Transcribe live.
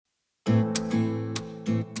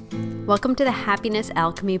Welcome to the Happiness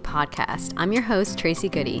Alchemy podcast. I'm your host, Tracy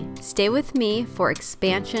Goody. Stay with me for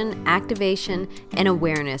expansion, activation, and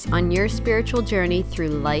awareness on your spiritual journey through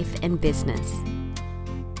life and business.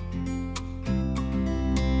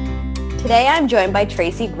 Today, I'm joined by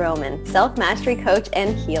Tracy Groman, self-mastery coach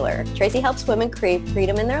and healer. Tracy helps women create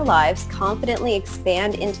freedom in their lives, confidently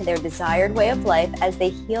expand into their desired way of life as they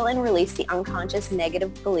heal and release the unconscious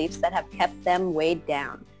negative beliefs that have kept them weighed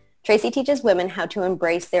down. Tracy teaches women how to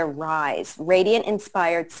embrace their rise, radiant,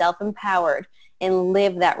 inspired, self-empowered, and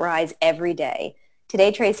live that rise every day.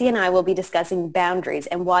 Today, Tracy and I will be discussing boundaries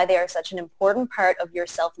and why they are such an important part of your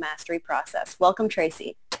self-mastery process. Welcome,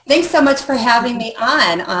 Tracy. Thanks so much for having me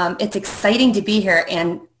on. It's exciting to be here,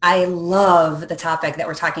 and I love the topic that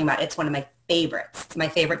we're talking about. It's one of my favorites. It's my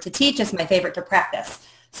favorite to teach. It's my favorite to practice.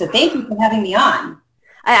 So thank you for having me on.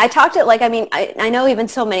 I talked it I know even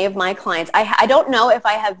so many of my clients, I don't know if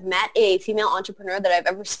I have met a female entrepreneur that I've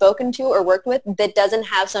ever spoken to or worked with that doesn't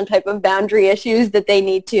have some type of boundary issues that they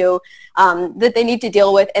need to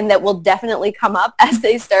deal with, and that will definitely come up as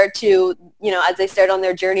they start on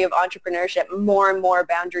their journey of entrepreneurship. More and more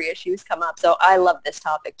boundary issues come up. So I love this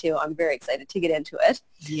topic too. I'm very excited to get into it.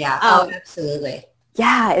 Yeah, absolutely.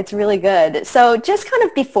 Yeah, it's really good. So just kind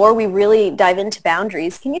of before we really dive into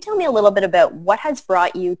boundaries, can you tell me a little bit about what has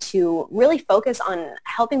brought you to really focus on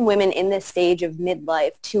helping women in this stage of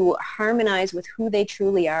midlife to harmonize with who they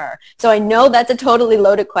truly are? So I know that's a totally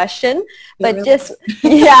loaded question, but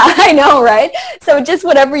yeah, I know, right? So just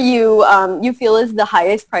whatever you feel is the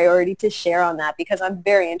highest priority to share on that, because I'm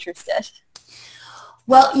very interested.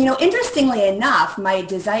 Well, interestingly enough, my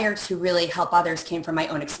desire to really help others came from my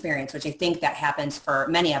own experience, which I think that happens for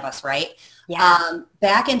many of us, right? Yeah.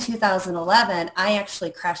 Back in 2011, I actually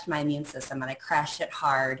crashed my immune system, and I crashed it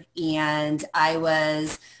hard. And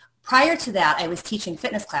prior to that, I was teaching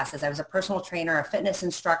fitness classes. I was a personal trainer, a fitness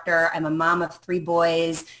instructor. I'm a mom of 3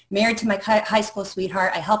 boys, married to my high school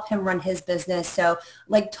sweetheart. I helped him run his business. So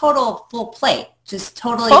total full plate, just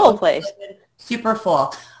totally full plate, super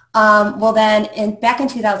full. Back in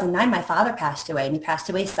 2009, my father passed away, and he passed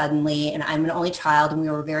away suddenly, and I'm an only child, and we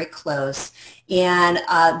were very close. And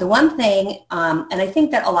the one thing, and I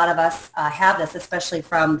think that a lot of us have this, especially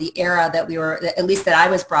from the era that at least that I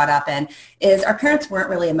was brought up in, is our parents weren't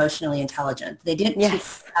really emotionally intelligent. They didn't teach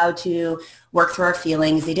us how to work through our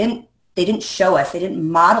feelings. They didn't show us. They didn't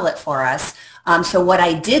model it for us. So what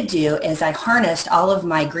I did do is I harnessed all of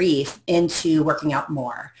my grief into working out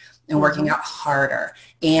more and working out harder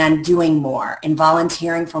and doing more and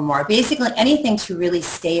volunteering for more. Basically anything to really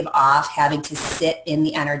stave off having to sit in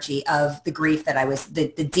the energy of the grief that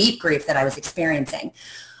the deep grief that I was experiencing.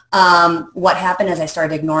 What happened is I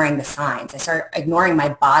started ignoring the signs. I started ignoring my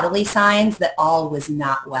bodily signs that all was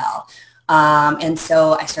not well. And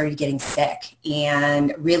so I started getting sick,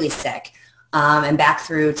 and really sick. And back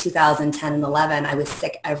through 2010 and 11, I was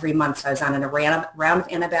sick every month. So I was on a round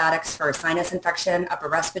of antibiotics for a sinus infection, upper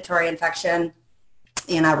respiratory infection,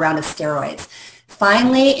 and a round of steroids.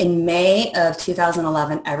 Finally, in May of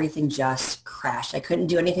 2011, everything just crashed. I couldn't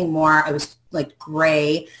do anything more. I was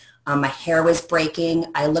gray. My hair was breaking.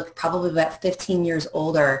 I looked probably about 15 years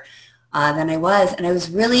older than I was. And I was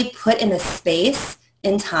really put in a space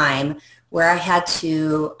in time where I had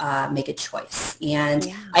to make a choice.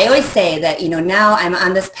 And I always say that, now I'm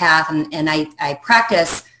on this path, and I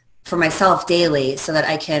practice for myself daily so that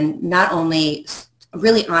I can not only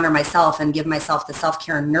really honor myself and give myself the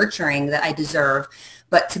self-care and nurturing that I deserve,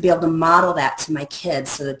 but to be able to model that to my kids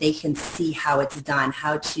so that they can see how it's done,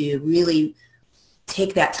 how to really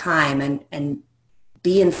take that time and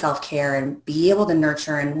be in self-care and be able to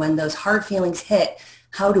nurture. And when those hard feelings hit,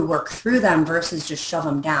 how to work through them versus just shove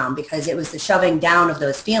them down, because it was the shoving down of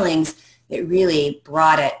those feelings that really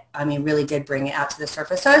really did bring it out to the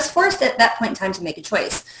surface. So I was forced at that point in time to make a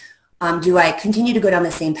choice. Do I continue to go down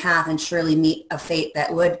the same path and surely meet a fate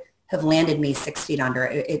that would have landed me 6 feet under?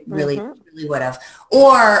 It really would have.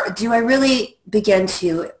 Or do I really begin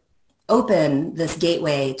to open this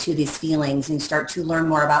gateway to these feelings and start to learn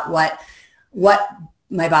more about what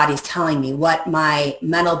my body's telling me, what my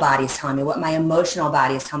mental body is telling me, what my emotional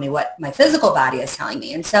body is telling me, what my physical body is telling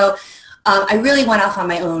me? And so I really went off on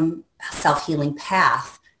my own self-healing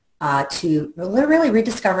path to really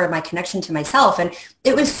rediscover my connection to myself. And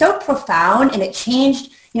it was so profound, and it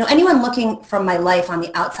changed. Anyone looking from my life on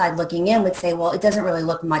the outside looking in would say, well, it doesn't really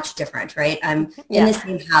look much different, right? I'm in the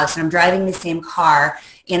same house, and I'm driving the same car,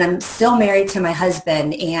 and I'm still married to my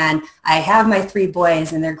husband, and I have my 3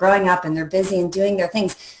 boys, and they're growing up, and they're busy and doing their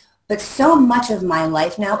things. But so much of my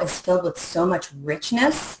life now is filled with so much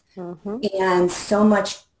richness and so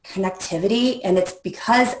much connectivity, and it's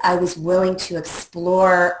because I was willing to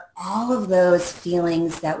explore all of those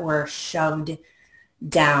feelings that were shoved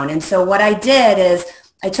down. And so what I did is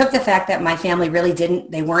I took the fact that my family really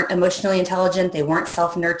they weren't emotionally intelligent, they weren't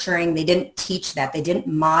self-nurturing, they didn't teach that, they didn't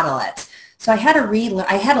model it. So I had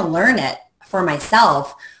to learn it for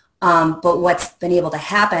myself. But what's been able to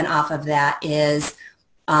happen off of that is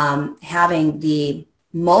having the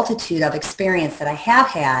multitude of experience that I have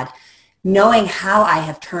had, knowing how I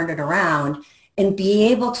have turned it around, and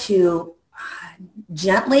be able to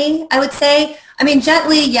gently, I would say,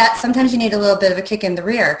 gently, yet sometimes you need a little bit of a kick in the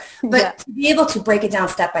rear, but to be able to break it down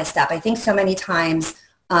step by step. I think so many times,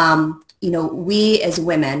 we as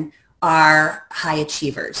women are high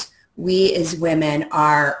achievers. We as women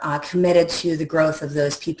are committed to the growth of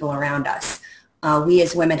those people around us. We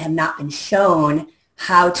as women have not been shown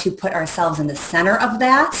how to put ourselves in the center of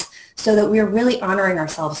that, so that we're really honoring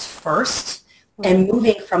ourselves first and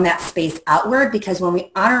moving from that space outward, because when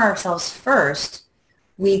we honor ourselves first,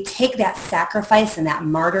 we take that sacrifice and that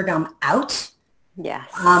martyrdom out. Yes.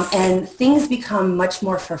 And things become much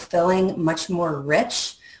more fulfilling, much more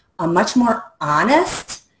rich, much more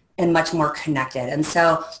honest, and much more connected. And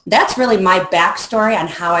so that's really my backstory on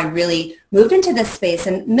how I really moved into this space.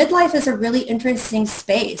 And midlife is a really interesting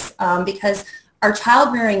space because our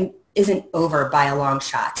child rearing isn't over by a long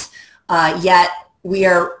shot. Yet we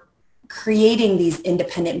are creating these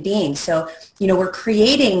independent beings. So, we're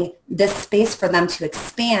creating this space for them to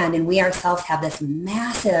expand, and we ourselves have this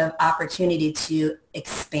massive opportunity to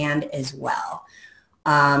expand as well.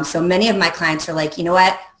 So many of my clients are like, you know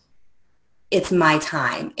what, it's my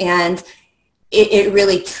time. And it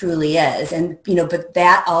really truly is. And, but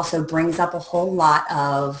that also brings up a whole lot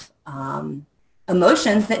of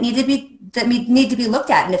emotions that need to be looked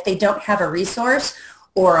at. And if they don't have a resource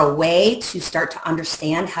or a way to start to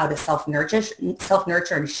understand how to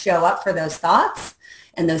self-nurture and show up for those thoughts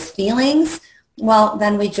and those feelings, well,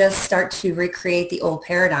 then we just start to recreate the old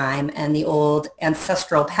paradigm and the old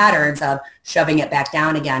ancestral patterns of shoving it back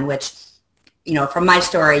down again, which, from my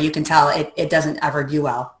story, you can tell it doesn't ever do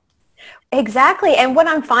well. Exactly. And what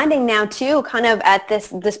I'm finding now too, kind of at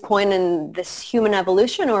this point in this human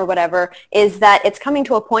evolution or whatever, is that it's coming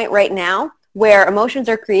to a point right now where emotions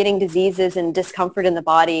are creating diseases and discomfort in the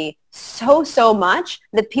body so much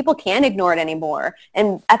that people can't ignore it anymore.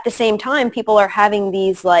 And at the same time, people are having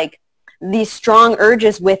these strong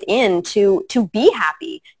urges within to be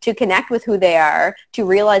happy, to connect with who they are, to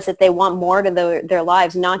realize that they want more to their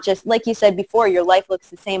lives, not just, like you said before, your life looks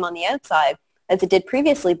the same on the outside as it did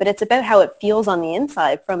previously, but it's about how it feels on the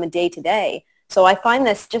inside from a day to day. So I find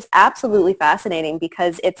this just absolutely fascinating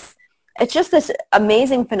because it's just this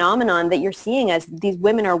amazing phenomenon that you're seeing as these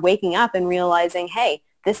women are waking up and realizing, hey,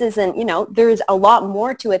 this isn't, there's a lot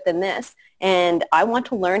more to it than this. And I want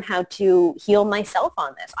to learn how to heal myself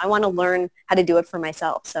on this. I want to learn how to do it for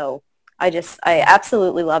myself. So I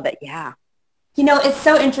absolutely love it. Yeah. It's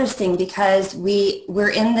so interesting because we're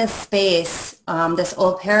in this space, this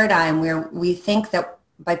old paradigm where we think that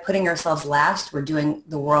by putting ourselves last, we're doing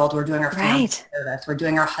the world, we're doing our family a service, we're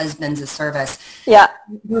doing our husbands a service. Yeah.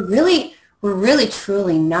 We're really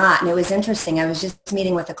truly not. And it was interesting. I was just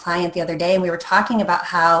meeting with a client the other day, and we were talking about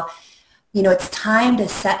how, it's time to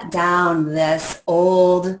set down this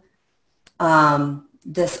old armor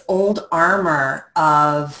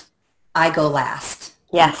of I go last.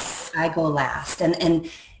 Yes. I go last. And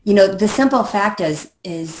the simple fact is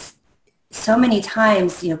so many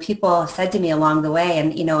times, people have said to me along the way,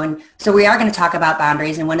 and so we are going to talk about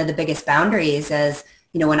boundaries. And one of the biggest boundaries is,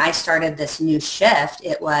 when I started this new shift,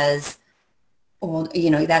 it was, well,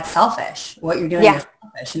 that's selfish. What you're doing is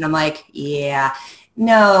selfish. And I'm like, yeah,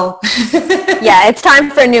 no. Yeah, it's time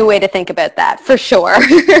for a new way to think about that, for sure.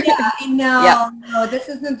 Yeah, no,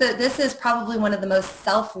 this is probably one of the most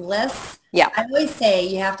selfless. Yeah. I always say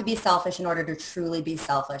you have to be selfish in order to truly be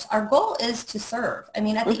selfish. Our goal is to serve. At the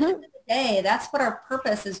end of the day, that's what our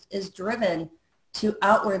purpose is driven to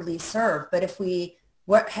outwardly serve. But if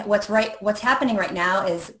what's happening right now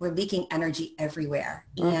is we're leaking energy everywhere.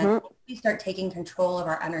 And if we start taking control of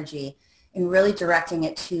our energy and really directing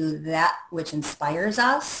it to that which inspires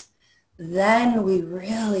us, then we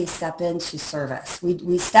really step into service.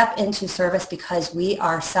 We step into service because we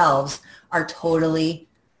ourselves are totally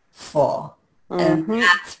full. And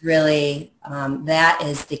that's really, that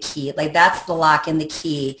is the key. That's the lock and the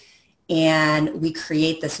key. And we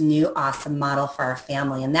create this new awesome model for our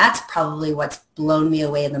family. And that's probably what's blown me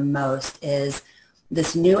away the most is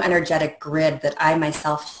this new energetic grid that I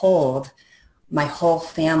myself hold, my whole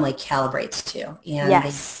family calibrates to. And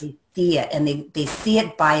they see it, and they see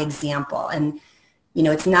it by example. And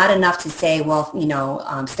It's not enough to say, well,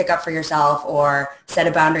 stick up for yourself or set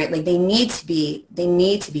a boundary. Like they need to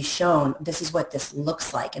be shown this is what this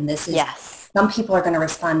looks like. And this is, Yes. some people are going to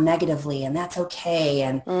respond negatively and that's okay.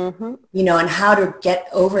 And, Mm-hmm. and how to get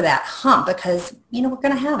over that hump because, we're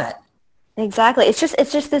going to have it. Exactly. It's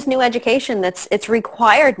just this new education it's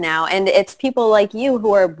required now. And it's people like you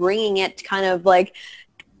who are bringing it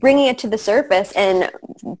to the surface, and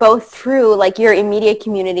both through like your immediate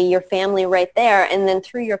community, your family right there, and then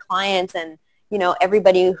through your clients and,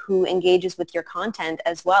 everybody who engages with your content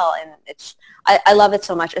as well. And I love it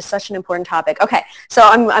so much. It's such an important topic. Okay. So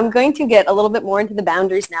I'm going to get a little bit more into the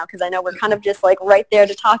boundaries now because I know we're kind of just like right there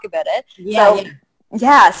to talk about it.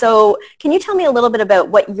 Yeah. So can you tell me a little bit about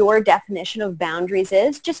what your definition of boundaries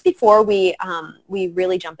is just before we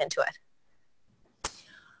really jump into it?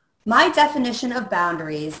 My definition of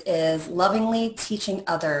boundaries is lovingly teaching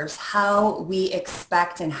others how we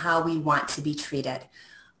expect and how we want to be treated.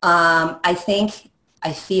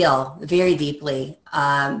 I feel very deeply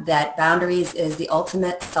that boundaries is the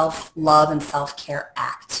ultimate self-love and self-care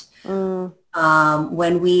act.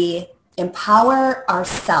 When we empower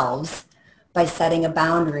ourselves by setting a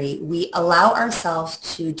boundary, we allow ourselves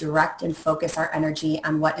to direct and focus our energy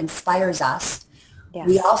on what inspires us. Yes.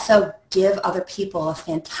 We also give other people a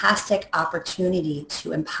fantastic opportunity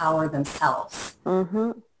to empower themselves.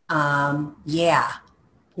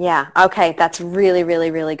 Yeah. Okay. That's really, really,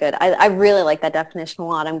 really good. I really like that definition a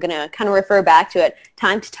lot. I'm going to kind of refer back to it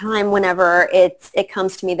time to time whenever it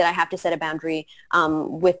comes to me that I have to set a boundary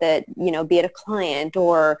with it, be it a client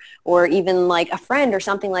or even like a friend or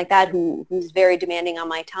something like that who's very demanding on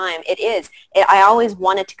my time. I always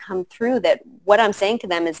want it to come through that what I'm saying to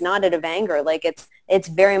them is not out of anger. Like it's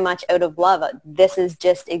very much out of love. This is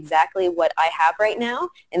just exactly what I have right now,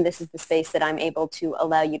 and this is the space that I'm able to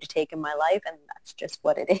allow you to take in my life, and that's just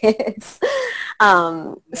what it is.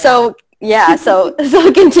 So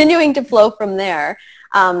continuing to flow from there,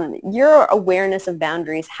 your awareness of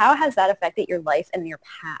boundaries, how has that affected your life and your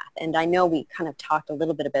path? And I know we kind of talked a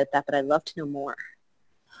little bit about that, but I'd love to know more.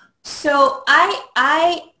 So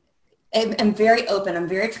I am very open. I'm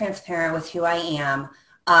very transparent with who I am.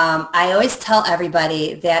 I always tell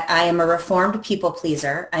everybody that I am a reformed people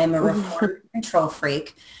pleaser. I am a reformed control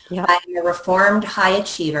freak. Yep. I am a reformed high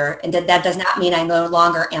achiever. And that does not mean I no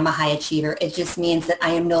longer am a high achiever. It just means that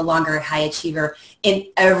I am no longer a high achiever in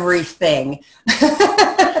everything.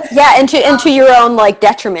 Yeah, and to your own like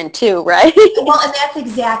detriment too, right? Well, and that's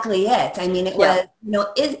exactly it. I mean,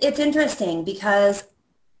 it's interesting because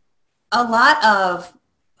a lot of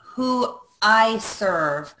who I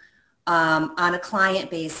serve on a client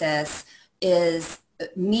basis is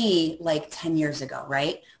me like 10 years ago,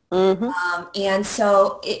 right? And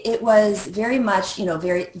so it was very much,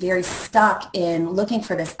 very, very stuck in looking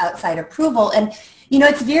for this outside approval. And,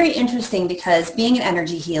 it's very interesting because being an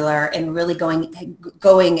energy healer and really going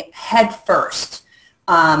head first,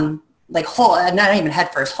 like not even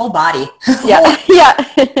head first, whole body.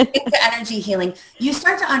 Into energy healing, you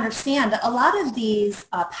start to understand that a lot of these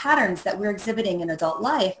patterns that we're exhibiting in adult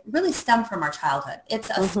life really stem from our childhood. It's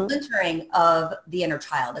a splintering of the inner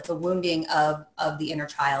child. It's a wounding of the inner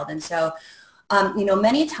child. And so,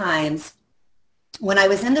 many times when I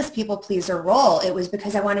was in this people pleaser role, it was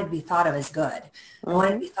because I wanted to be thought of as good. I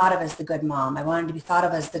wanted to be thought of as the good mom. I wanted to be thought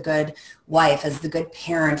of as the good wife, as the good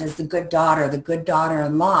parent, as the good daughter, the good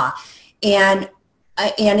daughter-in-law. And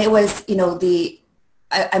it was,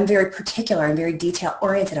 I'm very particular. I'm very detail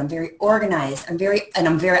oriented. I'm very organized. I'm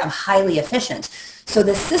highly efficient. So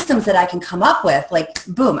the systems that I can come up with, like,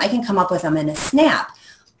 boom, I can come up with them in a snap.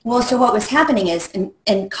 Well, so what was happening is,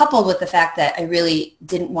 and coupled with the fact that I really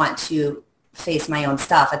didn't want to face my own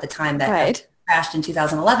stuff at the time that I crashed in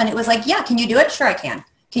 2011, it was like, yeah, can you do it? Sure, I can.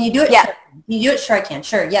 Can you do it? Yeah. Sure. Can you do it? Sure, I can.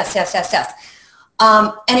 Sure. Yes.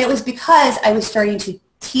 And it was because I was starting to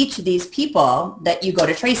teach these people that you go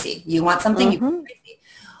to Tracy. You want something, you go to Tracy.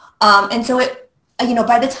 And so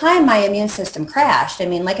by the time my immune system crashed, I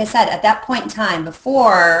mean, like I said, at that point in time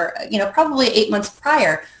before, probably 8 months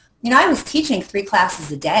prior, I was teaching 3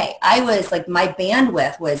 classes a day. I was like, my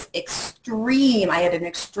bandwidth was extreme. I had an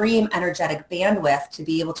extreme energetic bandwidth to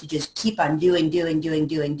be able to just keep on doing.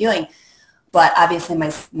 But obviously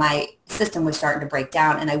my system was starting to break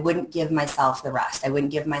down and I wouldn't give myself the rest. I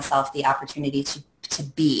wouldn't give myself the opportunity to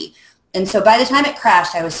be. And so by the time it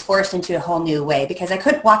crashed, I was forced into a whole new way because I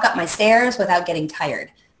couldn't walk up my stairs without getting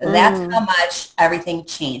tired. That's how much everything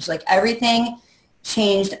changed. Like everything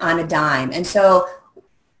changed on a dime. And so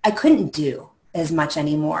I couldn't do as much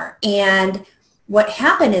anymore. And what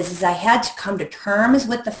happened is I had to come to terms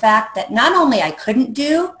with the fact that not only I couldn't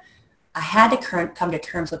do, I had to come to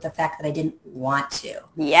terms with the fact that I didn't want to.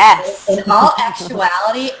 Yes. In all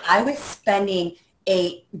actuality, I was spending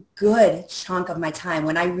a good chunk of my time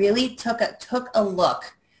when I really took a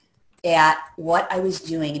look at what I was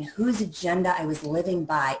doing and whose agenda I was living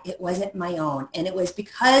by. It wasn't my own. And it was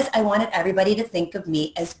because I wanted everybody to think of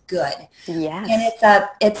me as good. Yes.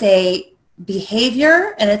 And it's a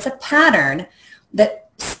behavior and it's a pattern that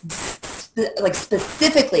like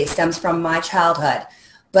specifically stems from my childhood,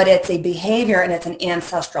 but it's a behavior and it's an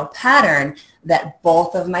ancestral pattern that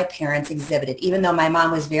both of my parents exhibited. Even though my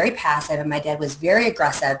mom was very passive and my dad was very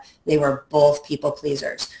aggressive, they were both people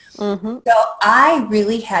pleasers. Mm-hmm. So I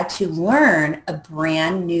really had to learn a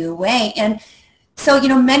brand new way. And so,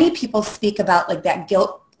 many people speak about like that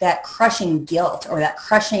guilt, that crushing guilt or that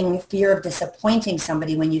crushing fear of disappointing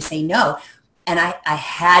somebody when you say no. And I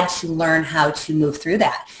had to learn how to move through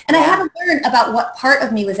that. And I had to learn about what part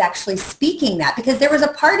of me was actually speaking that, because there was a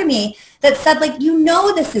part of me that said, like,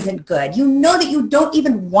 this isn't good. You know that you don't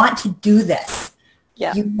even want to do this.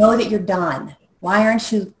 Yeah. You know that you're done. Why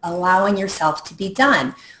aren't you allowing yourself to be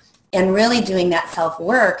done? And really doing that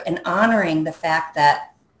self-work and honoring the fact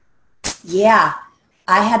that,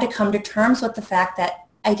 I had to come to terms with the fact that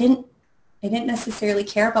I didn't necessarily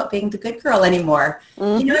care about being the good girl anymore.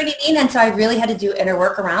 Mm-hmm. You know what I mean? And so I really had to do inner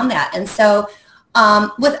work around that. And so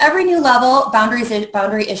with every new level,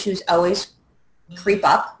 boundary issues always creep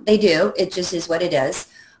up. They do. It just is what it is.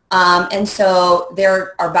 And so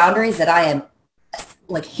there are boundaries that I am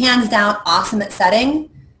like hands down awesome at setting.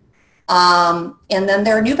 And then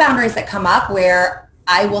there are new boundaries that come up where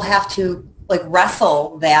I will have to like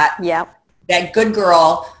wrestle that. Yep. That good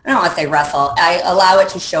girl, I don't want to say wrestle. I allow it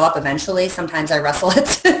to show up eventually. Sometimes I wrestle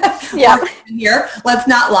it. Yeah. Here, let's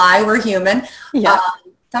not lie. We're human. Yeah.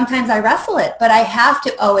 Sometimes I wrestle it, but I have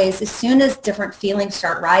to always, as soon as different feelings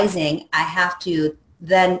start rising, I have to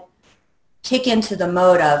then kick into the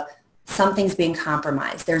mode of something's being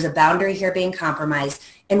compromised. There's a boundary here being compromised.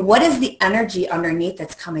 And what is the energy underneath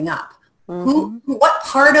that's coming up? Mm-hmm. What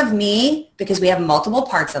part of me, because we have multiple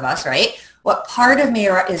parts of us, right? What part of me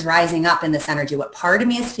is rising up in this energy? What part of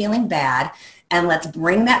me is feeling bad? And let's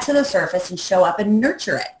bring that to the surface and show up and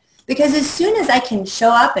nurture it. Because as soon as I can show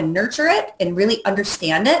up and nurture it and really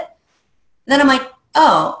understand it, then I'm like,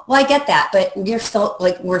 oh, well, I get that, but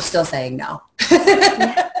we're still saying no.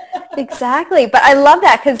 Yeah, exactly. But I love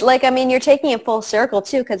that because, you're taking it full circle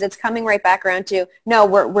too, because it's coming right back around to, no,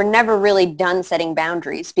 we're never really done setting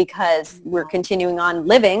boundaries because we're continuing on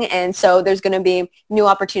living. And so there's going to be new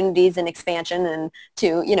opportunities and expansion and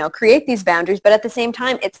to, create these boundaries. But at the same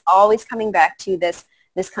time, it's always coming back to this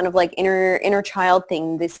kind of like inner child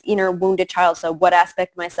thing, this inner wounded child. So what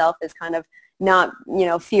aspect of myself is kind of not,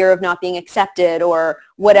 fear of not being accepted or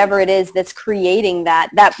whatever it is that's creating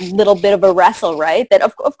that little bit of a wrestle, right? That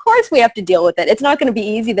of course we have to deal with it. It's not going to be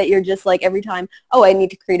easy that you're just like every time, oh, I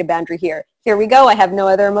need to create a boundary here. Here we go. I have no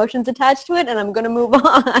other emotions attached to it and I'm going to move on.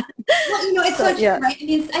 Well, it's so true, right?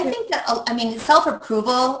 I think that,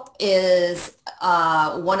 self-approval is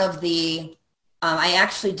one of the, I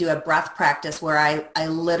actually do a breath practice where I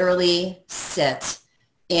literally sit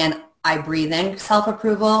and I breathe in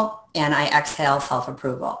self-approval and I exhale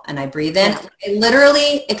self-approval. And I breathe in. I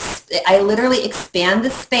literally expand the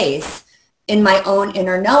space in my own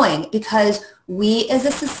inner knowing, because we as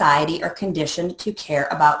a society are conditioned to care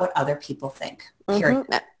about what other people think.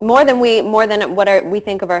 Mm-hmm. More than what we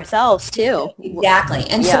think of ourselves too. Exactly.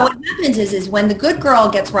 And so what happens is when the good girl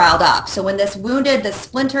gets riled up, so when this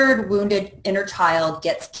splintered, wounded inner child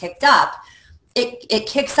gets kicked up, it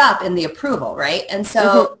kicks up in the approval, right? And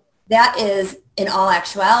so that is, in all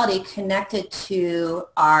actuality, connected to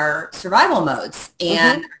our survival modes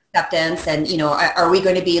and acceptance. And, are we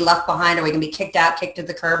going to be left behind? Are we going to be kicked out, kicked to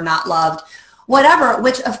the curb, not loved? Whatever,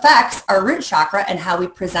 which affects our root chakra and how we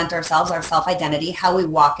present ourselves, our self-identity, how we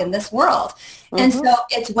walk in this world. And so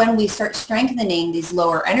it's when we start strengthening these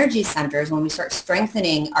lower energy centers, when we start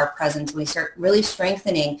strengthening our presence, when we start really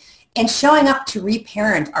strengthening and showing up to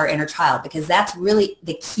reparent our inner child, because that's really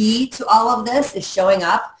the key to all of this, is showing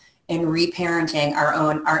up and reparenting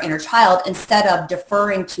our inner child instead of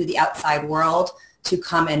deferring to the outside world to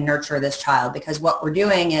come and nurture this child. Because what we're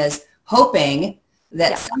doing is hoping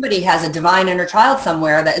that somebody has a divine inner child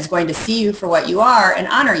somewhere that is going to see you for what you are and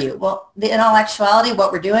honor you. Well, in all actuality,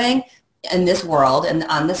 what we're doing in this world and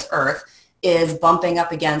on this earth is bumping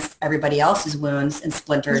up against everybody else's wounds and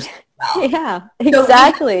splinters. Well. Yeah,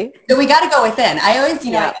 exactly. So we got to go within. I always,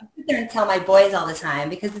 I sit there and tell my boys all the time,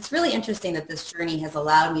 because it's really interesting that this journey has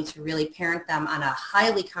allowed me to really parent them on a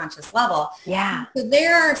highly conscious level. Yeah. So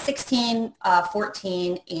they're 16,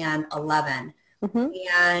 14, and 11. Mm-hmm.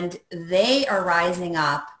 And they are rising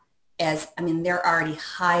up as, I mean, they're already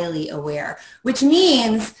highly aware, which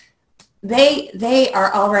means they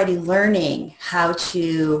are already learning how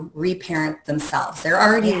to reparent themselves. They're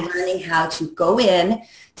already learning how to go in,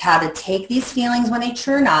 to how to take these feelings when they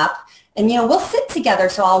churn up. And, you know, we'll sit together,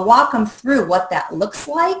 so I'll walk them through what that looks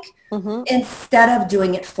like instead of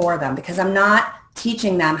doing it for them, because I'm not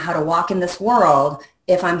teaching them how to walk in this world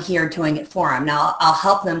if I'm here doing it for them. Now, I'll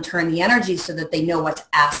help them turn the energy so that they know what to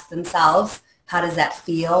ask themselves. How does that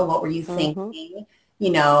feel? What were you thinking? You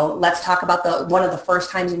know, let's talk about one of the first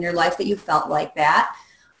times in your life that you felt like that.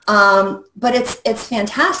 But it's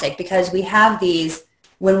fantastic because we have these,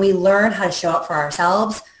 when we learn how to show up for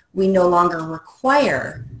ourselves, we no longer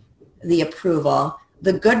require the approval.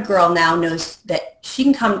 The good girl now knows that she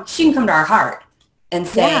can come to our heart and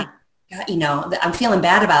say, God, you know, I'm feeling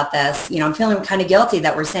bad about this. You know, I'm feeling kind of guilty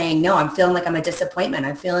that we're saying no. I'm feeling like I'm a disappointment.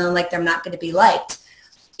 I'm feeling like they're not going to be liked.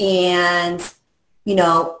 And, you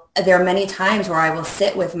know, there are many times where I will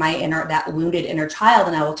sit with that wounded inner child,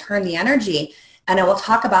 and I will turn the energy and I will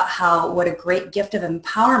talk about what a great gift of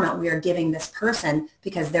empowerment we are giving this person,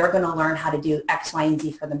 because they're going to learn how to do X, Y, and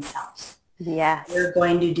Z for themselves. Yes. They're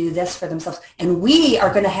going to do this for themselves. And we are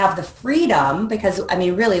going to have the freedom, because, I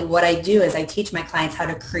mean, really what I do is I teach my clients how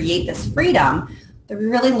to create this freedom. They're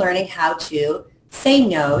really learning how to say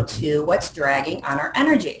no to what's dragging on our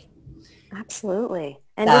energy. Absolutely.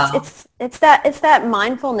 And it's that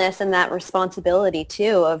mindfulness and that responsibility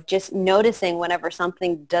too of just noticing whenever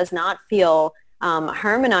something does not feel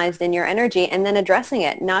harmonized in your energy, and then addressing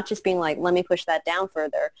it, not just being like, let me push that down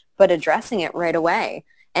further, but addressing it right away.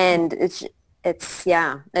 And it's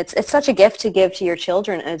such a gift to give to your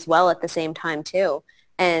children as well at the same time too.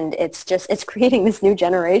 And it's creating this new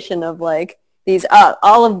generation of like these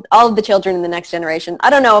all of the children in the next generation. I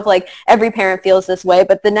don't know if like every parent feels this way,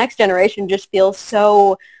 but the next generation just feels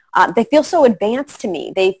so they feel so advanced to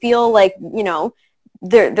me. They feel like, you know,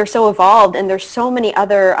 they're so evolved, and there's so many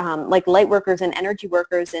other like light workers and energy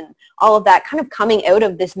workers and all of that kind of coming out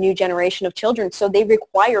of this new generation of children. So they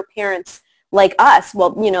require parents like us,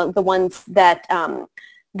 well, you know, the ones that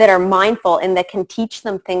that are mindful and that can teach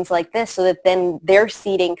them things like this, so that then they're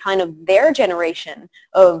seeding kind of their generation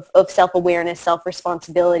of self-awareness,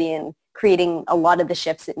 self-responsibility, and creating a lot of the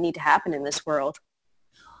shifts that need to happen in this world.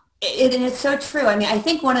 And it's so true. I mean, I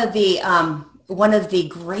think one of the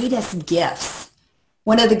greatest gifts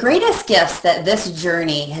that this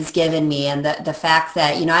journey has given me, and the fact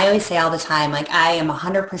that, you know, I always say all the time, like, I am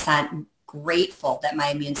 100% grateful that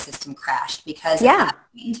my immune system crashed, because at that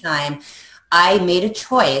point in time, I made a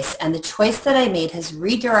choice, and the choice that I made has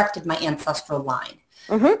redirected my ancestral line.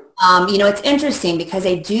 You know, it's interesting because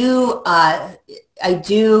I do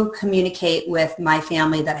communicate with my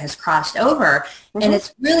family that has crossed over, and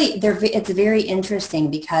it's very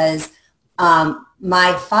interesting because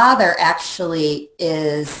my father actually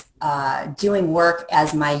is doing work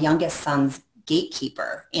as my youngest son's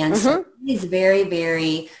gatekeeper, and so he's very,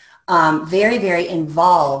 very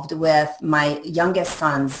involved with my youngest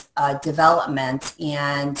son's development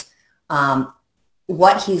and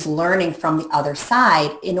what he's learning from the other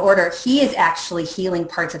side. He is actually healing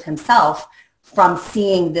parts of himself from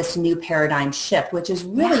seeing this new paradigm shift, which is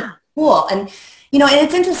really cool. And, you know, and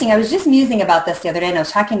it's interesting. I was just musing about this the other day, and I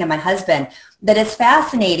was talking to my husband, that it's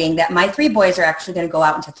fascinating that my three boys are actually going to go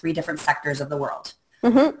out into three different sectors of the world.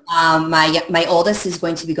 My oldest is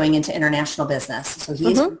going to be going into international business, so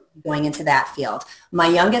he's going into that field. My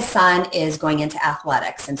youngest son is going into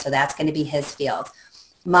athletics, and so that's going to be his field.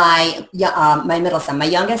 My middle son, my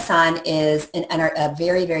youngest son is a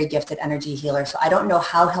very, very gifted energy healer, so I don't know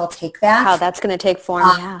how he'll take that. How that's going to take form,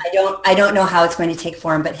 I don't know how it's going to take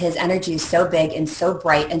form, but his energy is so big and so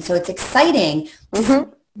bright, and so it's exciting to see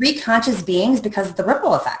three conscious beings because of the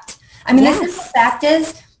ripple effect. I mean, the simple fact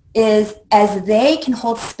is as they can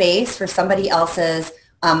hold space for somebody else's,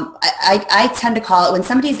 I tend to call it, when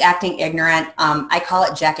somebody's acting ignorant, I call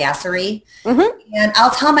it jackassery. And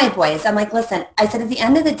I'll tell my boys, I'm like, listen, I said, at the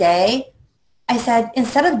end of the day, I said,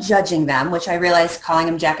 instead of judging them, which I realize calling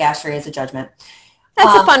them jackassery is a judgment.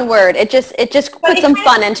 That's a fun word. It just puts some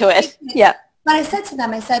fun into it. Yeah. But I said to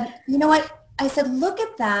them, I said, you know what? I said, look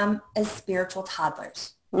at them as spiritual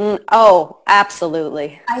toddlers. Oh,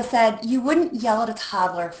 absolutely. I said, you wouldn't yell at a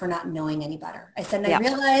toddler for not knowing any better. I said, and I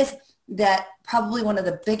realize that probably one of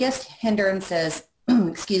the biggest hindrances,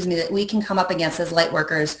 that we can come up against as light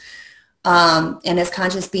workers and as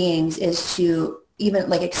conscious beings is to even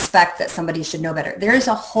like expect that somebody should know better. There's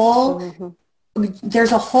a whole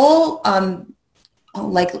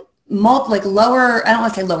like lower, I don't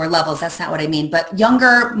want to say lower levels, that's not what I mean, but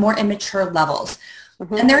younger, more immature levels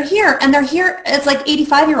And they're here, it's like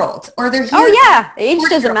 85-year-olds, or they're here. Oh yeah, age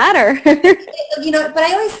doesn't matter. But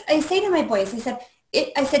I say to my boys,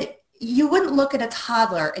 I said, you wouldn't look at a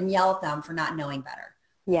toddler and yell at them for not knowing better.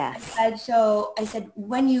 Yes. I said,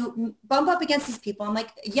 when you bump up against these people, I'm like,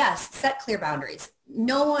 yes, set clear boundaries.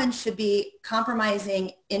 No one should be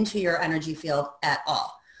compromising into your energy field at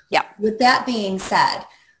all. Yeah. With that being said,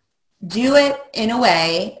 do it in a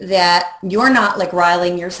way that you're not like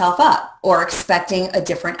riling yourself up or expecting a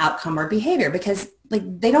different outcome or behavior, because like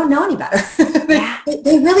they don't know any better.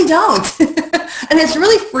 They really don't. And it's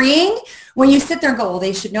really freeing when you sit there and go, well,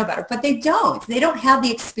 they should know better, but they don't. They don't have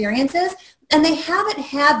the experiences, and they haven't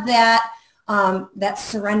had that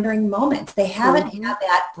surrendering moment. They haven't had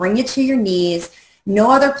that bring you to your knees, no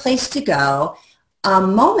other place to go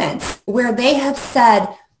moments where they have said,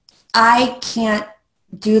 I can't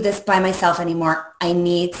do this by myself anymore. I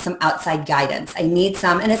need some outside guidance. I need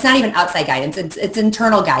some, and it's not even outside guidance, it's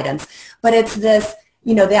internal guidance, but it's this,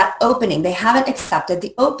 that opening. They haven't accepted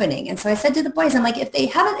the opening. And so I said to the boys, I'm like, if they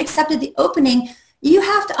haven't accepted the opening, you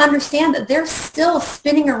have to understand that they're still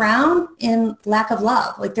spinning around in lack of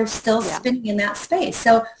love. Like they're still spinning in that space.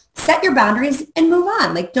 So set your boundaries and move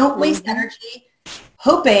on. Like don't waste energy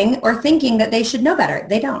hoping or thinking that they should know better.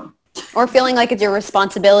 They don't. Or feeling like it's your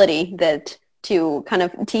responsibility to kind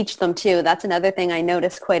of teach them too. That's another thing I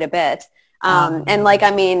notice quite a bit.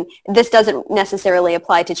 And this doesn't necessarily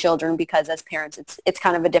apply to children, because as parents, it's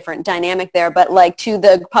kind of a different dynamic there, but like to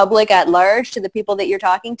the public at large, to the people that you're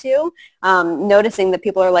talking to, noticing that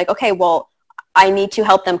people are like, okay, well, I need to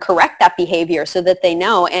help them correct that behavior so that they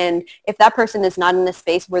know. And if that person is not in a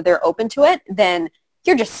space where they're open to it, then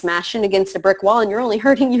you're just smashing against a brick wall, and you're only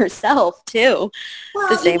hurting yourself too at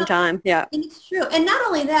the same time. Yeah. And it's true. And not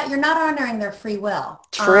only that, you're not honoring their free will.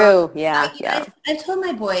 True. I told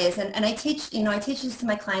my boys, and I teach this to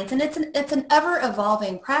my clients, and it's an ever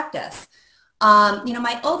evolving practice.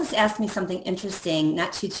 My oldest asked me something interesting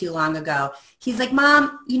not too long ago. He's like,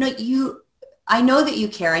 Mom, I know that you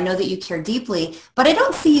care. I know that you care deeply, but I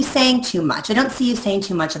don't see you saying too much. I don't see you saying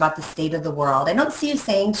too much about the state of the world. I don't see you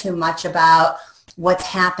saying too much about what's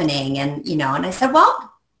happening. And I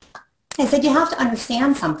said, you have to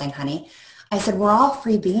understand something, honey. I said, we're all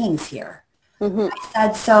free beings here.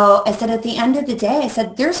 I said, at the end of the day, I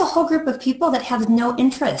said, there's a whole group of people that have no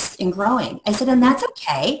interest in growing. I said, and that's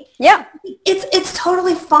okay. Yeah. It's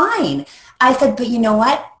totally fine. I said, but you know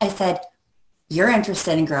what? I said, you're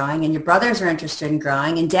interested in growing, and your brothers are interested in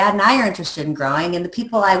growing, and Dad and I are interested in growing, and the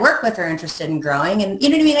people I work with are interested in growing. And you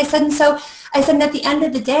know what I mean? I said, and at the end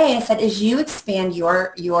of the day, I said, as you expand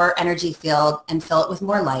your energy field and fill it with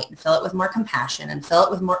more light and fill it with more compassion and fill it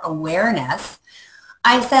with more awareness,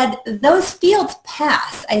 I said, those fields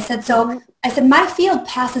pass. I said, my field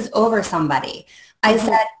passes over somebody. I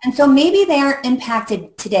said, and so maybe they aren't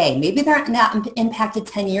impacted today. Maybe they're not impacted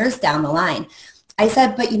 10 years down the line. I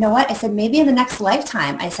said, but you know what? I said, maybe in the next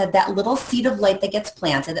lifetime, I said, that little seed of light that gets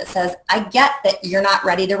planted that says, I get that you're not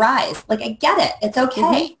ready to rise. Like, I get it. It's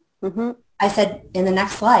okay. I said, in the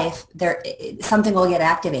next life, something will get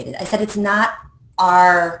activated. I said,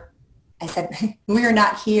 we are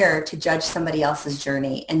not here to judge somebody else's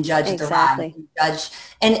journey and judge the ride.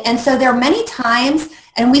 And so there are many times,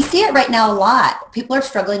 and we see it right now a lot, people are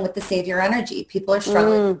struggling with the savior energy. People are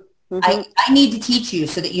struggling. I need to teach you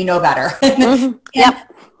so that you know better.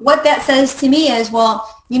 What that says to me is, well,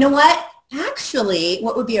 you know what? Actually,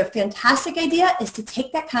 what would be a fantastic idea is to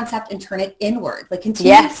take that concept and turn it inward. Like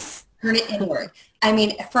continue to turn it inward. I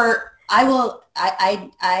mean,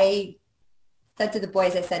 I said to the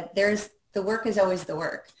boys, I said, the work is always the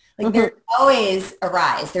work. Like there's always a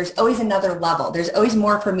rise. There's always another level. There's always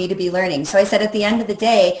more for me to be learning. So I said, at the end of the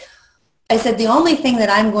day, I said, the only thing that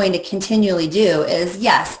I'm going to continually do is,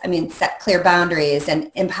 set clear boundaries and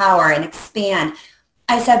empower and expand.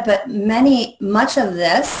 I said, but much of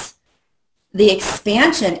this, the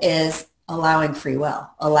expansion is allowing free will,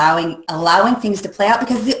 allowing things to play out,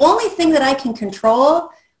 because the only thing that I can control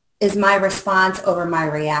is my response over my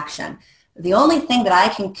reaction. The only thing that I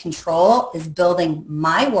can control is building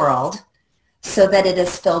my world so that it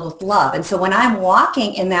is filled with love. And so when I'm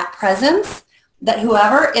walking in that presence, that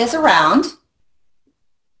whoever is around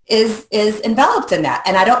is enveloped in that.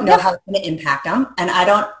 And I don't know how it's going to impact them. And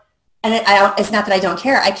it's not that I don't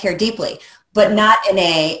care. I care deeply, but not in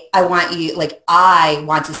I want you, like, I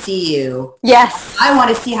want to see you. Yes. I want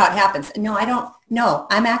to see how it happens. No, I don't. No,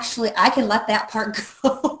 I can let that part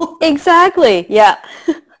go. Exactly. Yeah.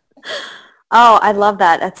 Oh, I love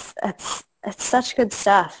that. That's such good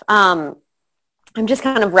stuff. I'm just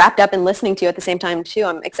kind of wrapped up in listening to you at the same time too.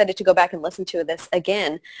 I'm excited to go back and listen to this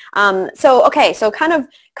again. So kind of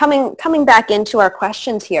coming back into our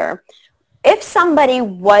questions here. If somebody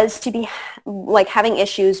was to be like having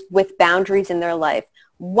issues with boundaries in their life,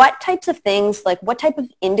 what types of things, like what type of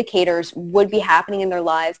indicators would be happening in their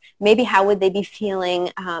lives? Maybe how would they be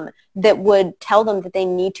feeling that would tell them that they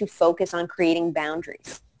need to focus on creating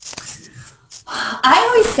boundaries? I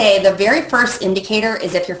always say the very first indicator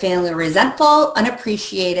is if you're feeling resentful,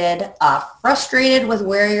 unappreciated, frustrated with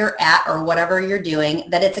where you're at or whatever you're doing,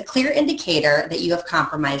 that it's a clear indicator that you have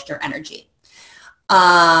compromised your energy.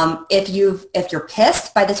 If you're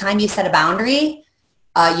pissed by the time you set a boundary,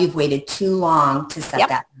 you've waited too long to set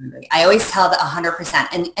that boundary. I always tell that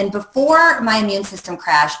 100%. And before my immune system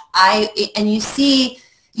crashed, you see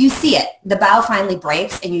it. The bow finally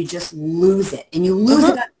breaks and you just lose it. And you lose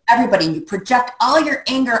it on everybody. And you project all your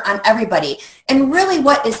anger on everybody. And really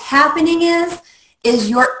what is happening is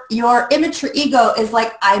your immature ego is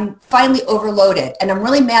like, I'm finally overloaded and I'm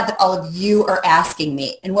really mad that all of you are asking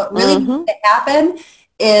me. And what really needs to happen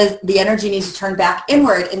is the energy needs to turn back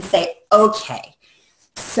inward and say, okay,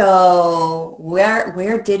 so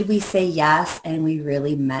where did we say yes and we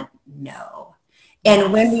really meant no?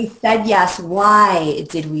 And when we said yes, why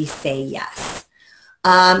did we say yes?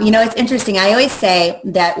 It's interesting. I always say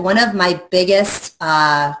that one of my biggest,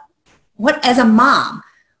 as a mom,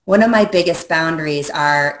 one of my biggest boundaries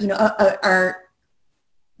are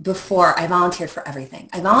before I volunteered for everything.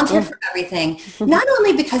 I volunteered for everything, not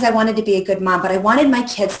only because I wanted to be a good mom, but I wanted my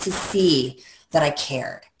kids to see that I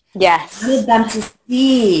cared. Yes. I wanted them to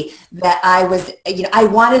see that I was, I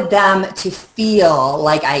wanted them to feel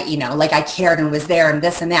like I cared and was there and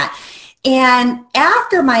this and that. And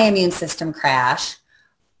after my immune system crash,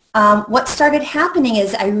 what started happening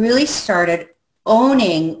is I really started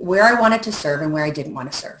owning where I wanted to serve and where I didn't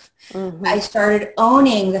want to serve. I started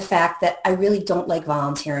owning the fact that I really don't like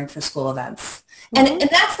volunteering for school events. And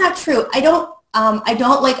that's not true. I don't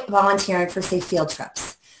like volunteering for, say, field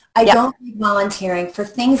trips. I don't like volunteering for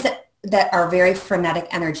things that are very frenetic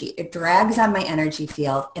energy. It drags on my energy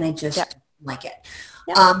field and I just don't like it.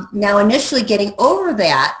 Now, initially getting over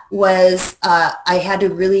that was I had to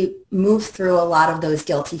really move through a lot of those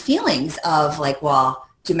guilty feelings of like, well,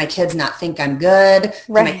 do my kids not think I'm good?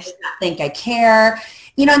 Do my kids not think I care?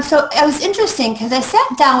 And so it was interesting because I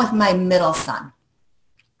sat down with my middle son.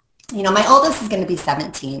 My oldest is going to be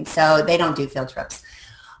 17, so they don't do field trips.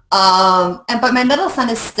 But my middle son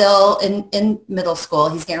is still in middle school.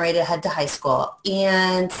 He's getting ready to head to high school.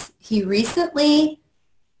 And he recently,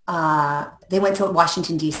 they went to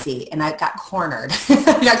Washington, D.C., and I got cornered.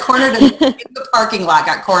 I got cornered in the parking lot,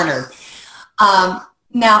 got cornered.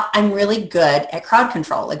 Now, I'm really good at crowd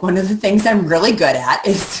control. Like one of the things I'm really good at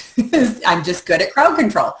is I'm just good at crowd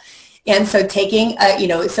control. And so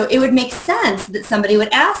so it would make sense that somebody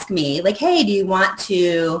would ask me like, hey, do you want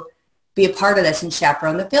to be a part of this and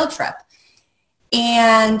chaperone the field trip?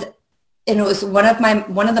 And it was one of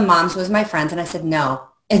the moms was my friends, and I said no.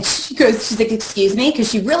 And she's like, excuse me?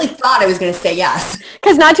 Because she really thought I was going to say yes.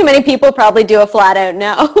 Because not too many people probably do a flat out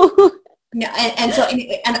no. No, and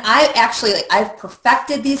I actually, I've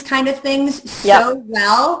perfected these kind of things so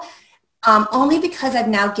well, only because I've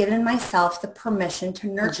now given myself the permission to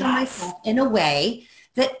nurture myself in a way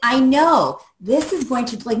that I know this is going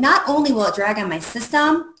to, like, not only will it drag on my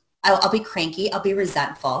system, I'll be cranky, I'll be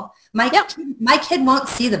resentful. My kid won't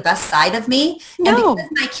see the best side of me. No. And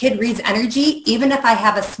because my kid reads energy, even if I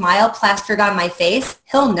have a smile plastered on my face,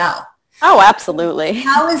 he'll know. Oh, absolutely.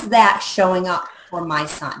 How is that showing up for my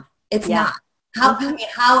son? It's not.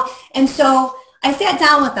 How? And so I sat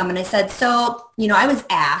down with him and I said, so, I was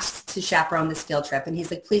asked to chaperone this field trip. And he's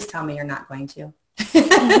like, please tell me you're not going to.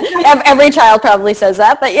 Every child probably says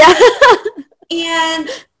that, but yeah.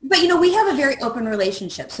 But we have a very open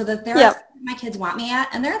relationship, so that there are things my kids want me at,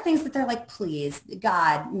 and there are things that they're like, please,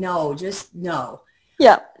 God, no, just no.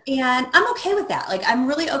 Yeah. And I'm okay with that. Like, I'm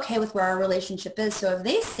really okay with where our relationship is. So if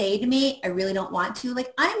they say to me, I really don't want to,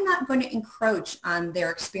 like, I'm not going to encroach on their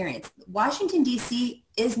experience. Washington, D.C.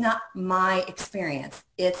 is not my experience.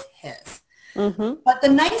 It's his. But the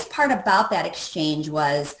nice part about that exchange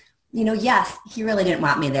was, yes, he really didn't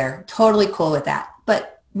want me there. Totally cool with that.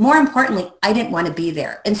 But more importantly, I didn't want to be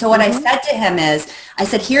there. And so what I said to him is, I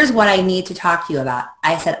said, here's what I need to talk to you about.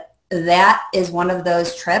 I said, that is one of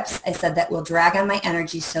those trips, I said, that will drag on my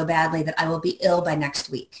energy so badly that I will be ill by next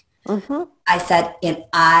week. I said, and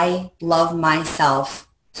I love myself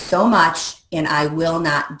so much, and I will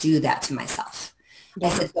not do that to myself. I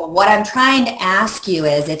said, so what I'm trying to ask you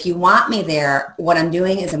is, if you want me there, what I'm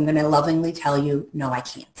doing is I'm going to lovingly tell you, no, I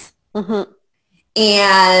can't.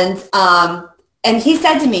 And And he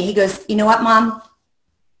said to me, he goes, you know what, Mom?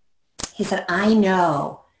 He said, I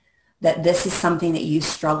know that this is something that you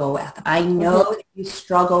struggle with. I know that you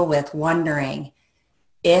struggle with wondering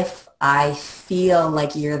if I feel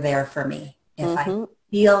like you're there for me, if I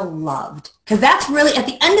feel loved. Because that's really, at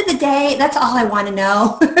the end of the day, that's all I want to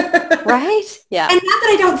know. Right? Yeah. And not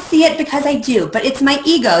that I don't see it, because I do, but it's my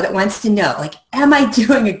ego that wants to know, like, am I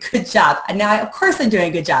doing a good job? And now, of course, I'm doing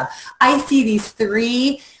a good job. I see these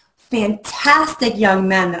 3 fantastic young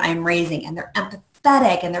men that I'm raising, and they're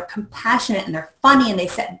empathetic, and they're compassionate, and they're funny, and they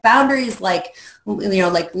set boundaries like,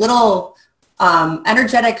 like little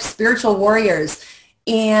energetic spiritual warriors.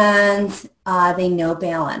 And they know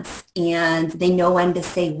balance, and they know when to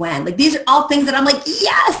say when. Like, these are all things that I'm like,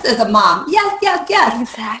 yes, as a mom, yes, yes, yes.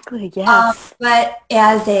 Exactly, yes. But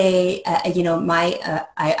as I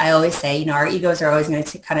always say, our egos are always going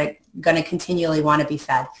to continually want to be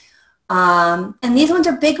fed. And these ones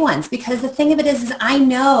are big ones, because the thing of it is I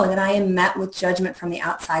know that I am met with judgment from the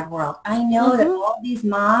outside world. I know that all these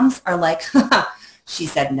moms are like, she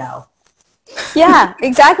said no. Yeah,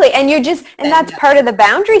 exactly. And that's part of the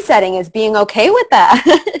boundary setting, is being okay with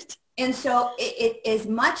that. And so it as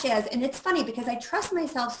much as, and it's funny because I trust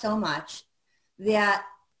myself so much that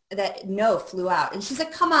no flew out. And she's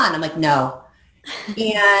like, come on. I'm like, no.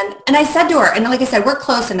 And I said to her, and like I said, we're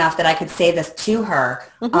close enough that I could say this to her.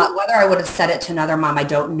 Whether I would have said it to another mom, I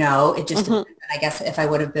don't know. It just, I guess if I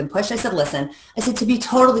would have been pushed, I said, listen, I said, to be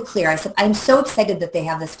totally clear, I said, I'm so excited that they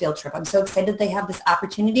have this field trip. I'm so excited they have this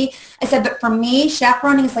opportunity. I said, but for me,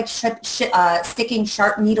 chaperoning is like sticking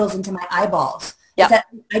sharp needles into my eyeballs. Yep. I said,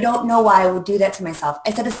 I don't know why I would do that to myself.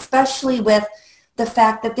 I said, especially with the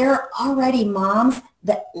fact that there are already moms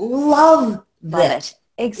that love this.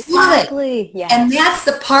 Exactly. Yes. And that's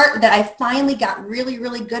the part that I finally got really,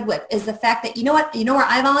 really good with, is the fact that, you know where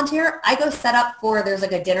I volunteer? I go set up there's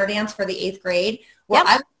like a dinner dance for the 8th grade where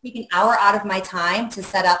I would take an hour out of my time to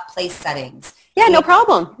set up place settings. Yeah, no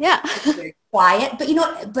problem. Yeah. It's very quiet,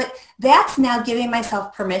 but that's now giving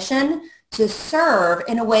myself permission to serve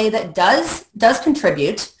in a way that does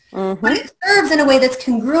contribute, but it serves in a way that's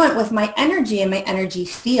congruent with my energy and my energy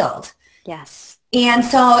field. Yes. And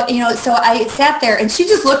so, so I sat there, and she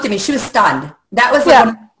just looked at me. She was stunned. That was one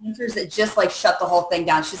of the answers that just like shut the whole thing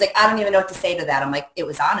down. She's like, I don't even know what to say to that. I'm like, it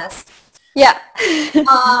was honest. Yeah.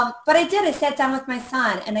 But I did. I sat down with my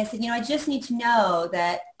son, and I said, I just need to know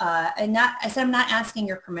that, I said, I'm not asking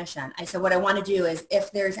your permission. I said, what I want to do is,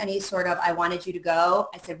 if there's any sort of, I wanted you to go,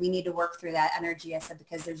 I said, we need to work through that energy. I said,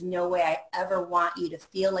 because there's no way I ever want you to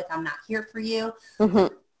feel like I'm not here for you,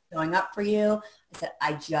 showing up for you.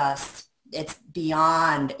 I said, it's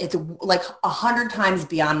like 100 times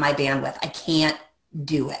beyond my bandwidth. I can't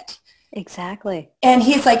do it. Exactly. And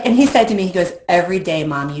he said to me, he goes, every day,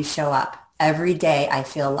 Mom, you show up. Every day I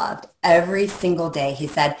feel loved. Every single day. He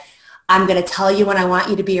said, I'm going to tell you when I want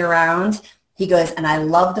you to be around. He goes, and I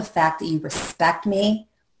love the fact that you respect me,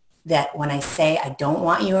 that when I say I don't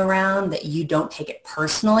want you around, that you don't take it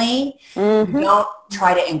personally. You don't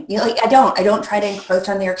try to, I don't try to encroach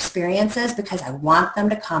on their experiences, because I want them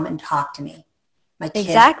to come and talk to me. My kids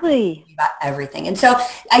about everything. And so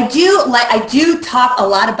I do talk a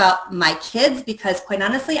lot about my kids, because quite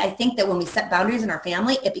honestly, I think that when we set boundaries in our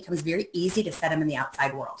family, it becomes very easy to set them in the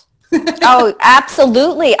outside world. Oh,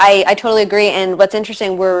 absolutely. I totally agree. And what's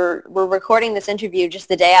interesting, we're recording this interview just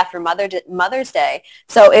the day after Mother's Day.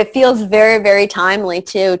 So it feels very, very timely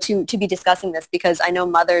to be discussing this, because I know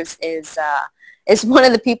mothers is one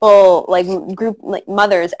of the people,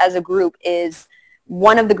 mothers as a group is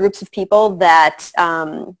one of the groups of people that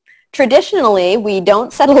traditionally we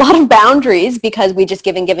don't set a lot of boundaries, because we just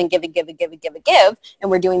give and give and give and give and give and give and give. And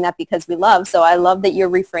we're doing that because we love. So I love that you're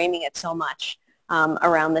reframing it so much.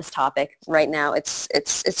 Around this topic right now. It's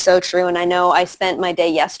so true. And I know I spent my day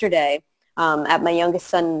yesterday at my youngest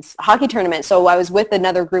son's hockey tournament. So I was with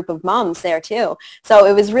another group of moms there too. So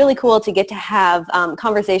it was really cool to get to have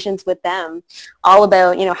conversations with them all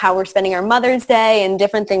about, how we're spending our Mother's Day and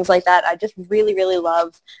different things like that. I just really, really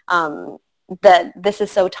love that this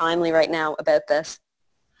is so timely right now about this.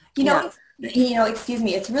 Excuse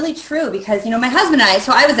me, it's really true, because, my husband and I,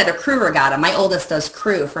 so I was at a crew regatta. My oldest does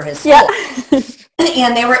crew for his school. Yeah.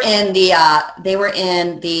 And they were in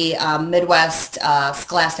the Midwest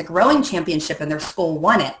Scholastic Rowing Championship, and their school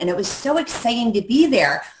won it. And it was so exciting to be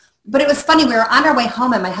there. But it was funny. We were on our way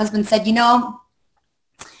home, and my husband said, he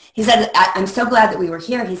said, I'm so glad that we were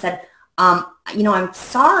here. He said, I'm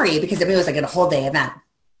sorry, because it was like a whole day event.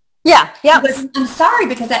 Yeah, yeah. I'm sorry,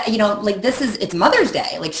 because it's Mother's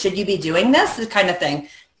Day. Like, should you be doing this kind of thing?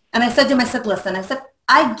 And I said to him, listen,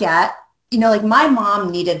 I get, my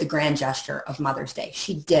mom needed the grand gesture of Mother's Day.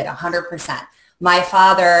 She did 100%. My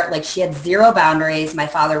father, like she had zero boundaries. My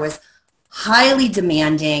father was highly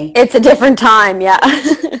demanding. It's a different time. Yeah.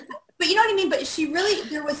 But you know what I mean? But she really,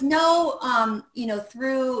 there was no,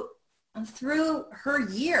 through her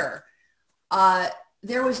year,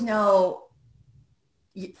 there was no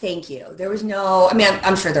thank you. There was no, I mean,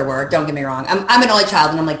 I'm sure there were, don't get me wrong. I'm an only child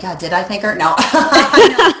and I'm like, God, did I thank her? No.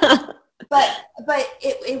 But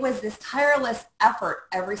it was this tireless effort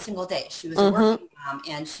every single day. She was a working mom,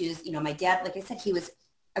 and she was, my dad, like I said, he was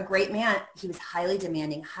a great man. He was highly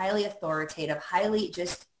demanding, highly authoritative, high,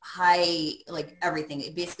 like everything.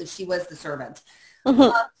 Basically, she was the servant.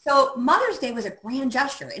 So Mother's Day was a grand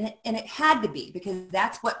gesture, and it had to be, because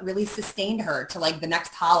that's what really sustained her to like the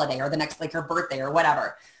next holiday or the next, like her birthday or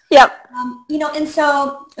whatever. Yep. And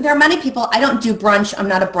so there are many people, I don't do brunch. I'm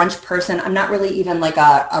not a brunch person. I'm not really even like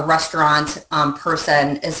a restaurant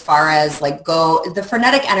person, as far as like the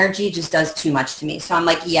frenetic energy just does too much to me. So I'm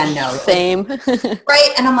like, yeah, no. Same.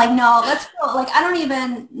 Right. And I'm like, no, let's go. Like, I don't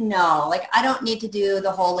even know. Like, I don't need to do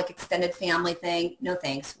the whole like extended family thing. No,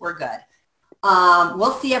 thanks. We're good.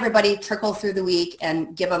 We'll see everybody trickle through the week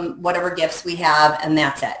and give them whatever gifts we have, and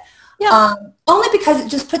that's it. Yeah. Only because it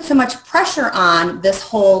just puts so much pressure on this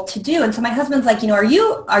whole to-do. And so my husband's like, are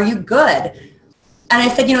you good? And I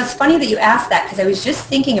said, it's funny that you asked that, because I was just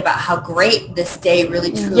thinking about how great this day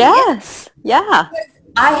really truly is. Yeah. Because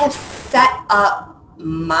I have set up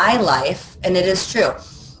my life, and it is true.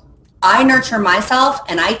 I nurture myself,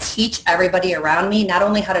 and I teach everybody around me not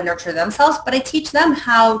only how to nurture themselves, but I teach them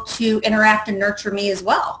how to interact and nurture me as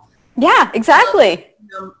well. Yeah, exactly.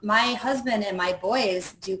 My husband and my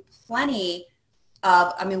boys do plenty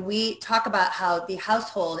of, we talk about how the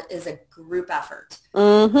household is a group effort.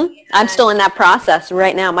 I'm still in that process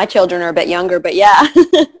right now. My children are a bit younger, but yeah.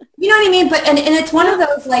 You know what I mean? But, and it's one of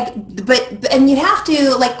those like, and you have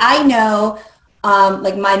to, like, I know,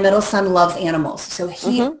 like my middle son loves animals. So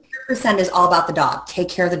he 100% is all about the dog. Take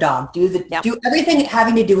care of the dog. Do everything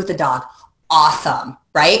having to do with the dog. Awesome.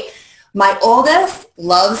 Right? My oldest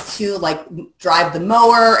loves to like drive the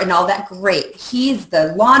mower and all that. Great. He's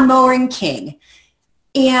the lawn mowing king.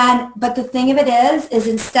 But the thing of it is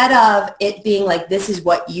instead of it being like, this is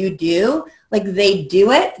what you do, like they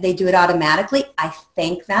do it automatically. I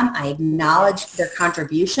thank them. I acknowledge their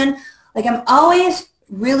contribution. Like I'm always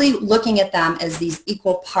really looking at them as these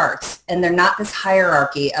equal parts, and they're not this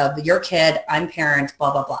hierarchy of your kid, I'm parent,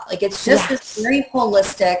 blah, blah, blah. Like it's just this very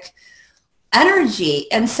holistic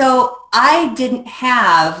energy. And so I didn't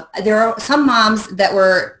have, there are some moms that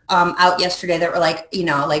were out yesterday that were like,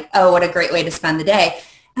 oh, what a great way to spend the day.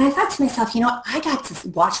 And I thought to myself, I got to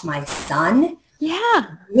watch my son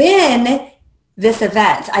win this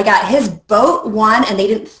event. I got his boat won, and they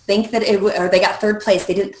didn't think that or they got third place.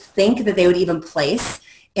 They didn't think that they would even place.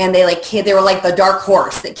 And they were like the dark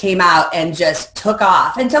horse that came out and just took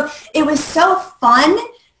off. And so it was so fun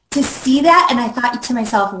to see that. And I thought to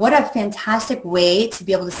myself, what a fantastic way to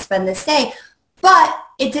be able to spend this day. But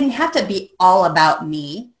it didn't have to be all about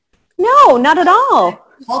me. No, not at all.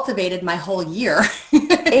 I cultivated my whole year.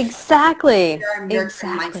 Exactly. I'm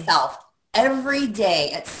nurturing myself. Every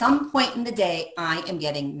day, at some point in the day, I am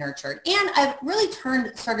getting nurtured. And I've really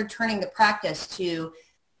started turning the practice to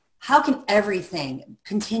how can everything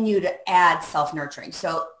continue to add self-nurturing?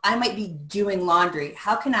 So I might be doing laundry.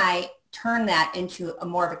 How can I turn that into a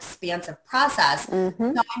more expansive process? So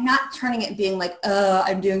I'm not turning it and being like, oh,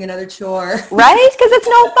 I'm doing another chore. Right? Because it's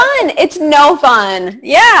no fun. It's no fun.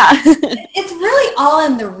 Yeah. It's really all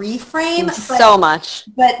in the reframe. So much.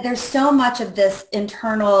 But there's so much of this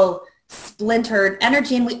internal splintered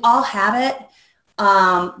energy, and we all have it,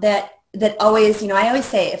 that always, I always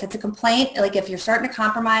say, if it's a complaint, like if you're starting to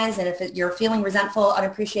compromise and if you're feeling resentful,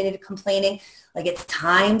 unappreciated, complaining, like it's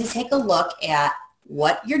time to take a look at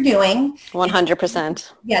what you're doing.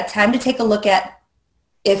 100%. Yeah, time to take a look at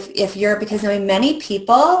if you're, because many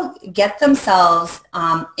people get themselves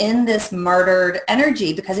in this martyred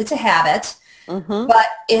energy because it's a habit. But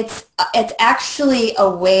it's actually a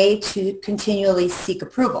way to continually seek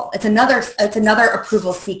approval. It's another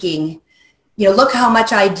approval seeking, look how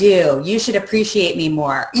much I do. You should appreciate me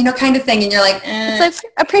more, kind of thing. And you're like, It's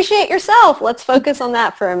like, appreciate yourself. Let's focus on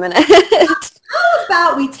that for a minute. How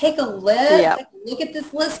about we take a list, look at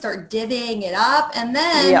this list, start divvying it up. And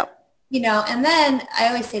then, and then I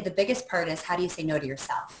always say the biggest part is, how do you say no to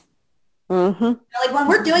yourself? Like when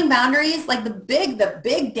we're doing boundaries, like the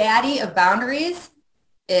big daddy of boundaries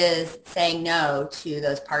is saying no to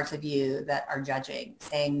those parts of you that are judging,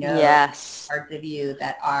 saying no to parts of you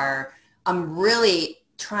that are really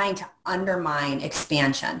trying to undermine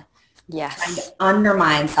expansion. trying to Yes.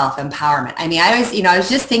 undermine self-empowerment. I mean, I always, I was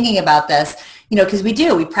just thinking about this, because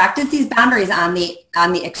we practice these boundaries on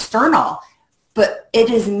the external, but it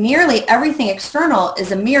is merely everything external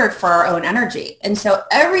is a mirror for our own energy. And so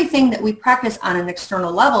everything that we practice on an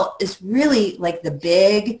external level is really like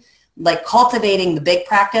like cultivating the big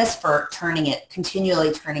practice for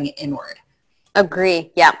continually turning it inward. Agree.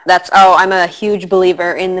 Yeah, I'm a huge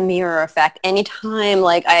believer in the mirror effect. Anytime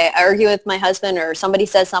like I argue with my husband or somebody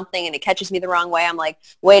says something and it catches me the wrong way, I'm like,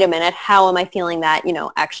 wait a minute, how am I feeling that,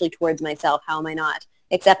 actually towards myself? How am I not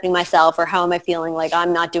accepting myself, or how am I feeling like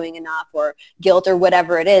I'm not doing enough, or guilt, or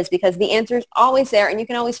whatever it is? Because the answer is always there, and you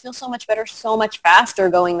can always feel so much better, so much faster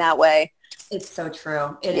going that way. It's so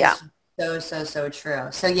true. It Yeah. is so, so, so true.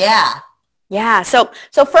 So yeah. Yeah. So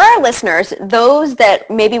for our listeners, those that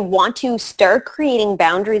maybe want to start creating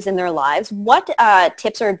boundaries in their lives, what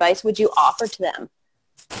tips or advice would you offer to them?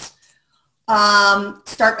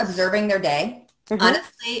 Start observing their day. Mm-hmm.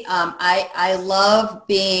 Honestly, I love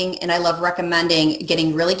I love recommending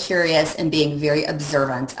getting really curious and being very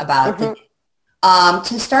observant about the day.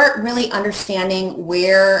 To start really understanding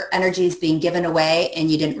where energy is being given away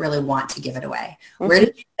and you didn't really want to give it away. Mm-hmm. Where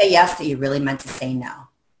did you say yes that you really meant to say no?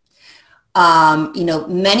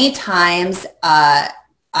 Many times I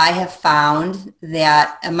have found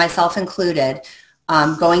that, and myself included,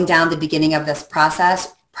 going down the beginning of this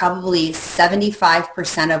process, probably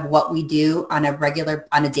 75% of what we do on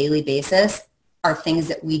a daily basis are things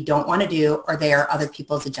that we don't want to do, or they are other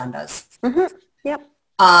people's agendas. Mm-hmm. Yep.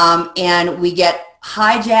 And we get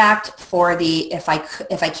hijacked for the if I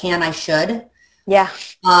can, I should. Yeah.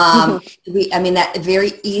 That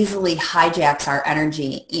very easily hijacks our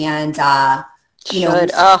energy, and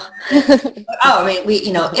it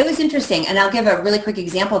was interesting, and I'll give a really quick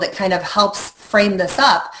example that kind of helps frame this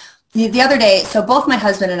up. The other day, so both my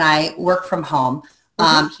husband and I work from home.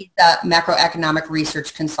 He's a macroeconomic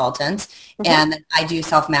research consultant, and I do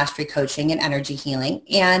self-mastery coaching and energy healing.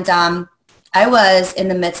 And I was in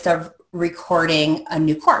the midst of recording a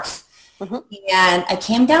new course, and I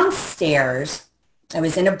came downstairs. I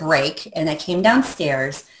was in a break, and I came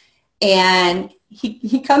downstairs, and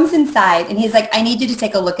he comes inside, and he's like, "I need you to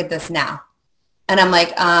take a look at this now." And I'm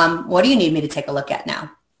like, "What do you need me to take a look at now?"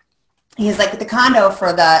 He's like, "The condo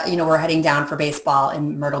for we're heading down for baseball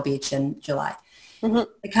in Myrtle Beach in July. The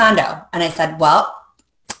condo." And I said, "Well,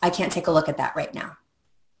 I can't take a look at that right now."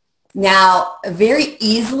 Now, very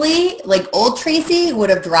easily, like old Tracy would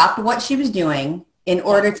have dropped what she was doing in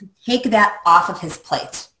order to take that off of his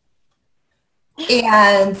plate.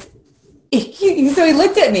 And so he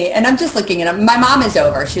looked at me, and I'm just looking at him. My mom is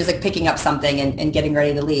over. She was like picking up something and getting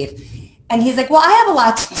ready to leave. And he's like, "Well, I have a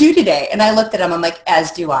lot to do today." And I looked at him. I'm like,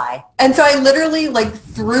 "As do I." And so I literally like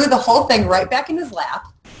threw the whole thing right back in his lap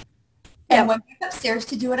and went back upstairs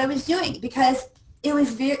to do what I was doing, because it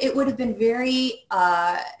would have been very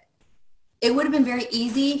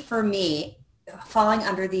easy for me falling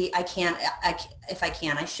under the if I can, I should. If I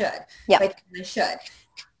can, I should.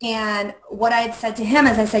 And what I had said to him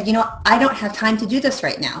is, I said, "I don't have time to do this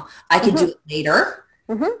right now. I could do it later.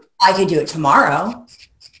 I could do it tomorrow.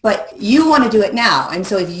 But you want to do it now. And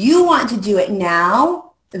so if you want to do it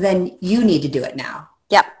now, then you need to do it now.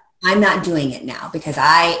 Yep. I'm not doing it now because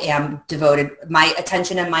I am devoted, my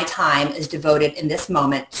attention and my time is devoted in this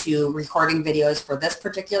moment to recording videos for this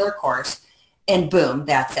particular course, and boom,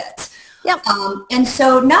 that's it." Yep. And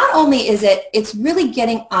so not only is it's really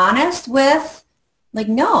getting honest with, like,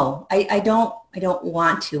 no, I don't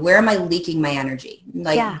want to. Where am I leaking my energy?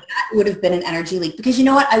 Like that would have been an energy leak, because you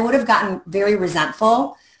know what? I would have gotten very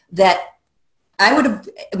resentful that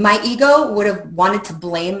my ego would have wanted to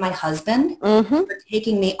blame my husband for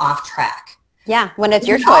taking me off track. Yeah, when it's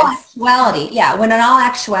your choice. When in all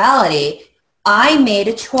actuality, I made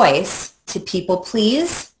a choice to people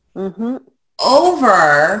please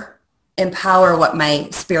over empower what my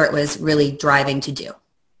spirit was really driving to do.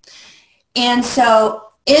 And so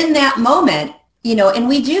in that moment, and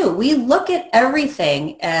we look at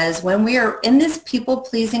everything as, when we are in this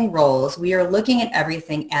people-pleasing roles, we are looking at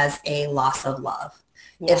everything as a loss of love.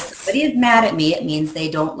 Yes. If somebody is mad at me, it means they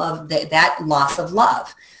don't love that loss of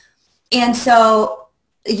love. And so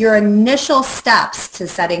your initial steps to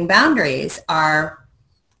setting boundaries are,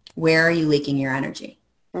 where are you leaking your energy?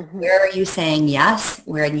 Where are you saying yes,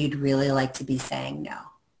 where you'd really like to be saying no?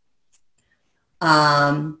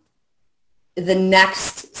 The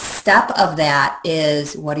next step of that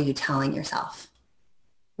is, what are you telling yourself?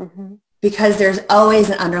 Because there's always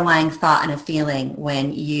an underlying thought and a feeling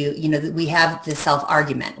when we have the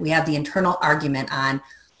self-argument. We have the internal argument on,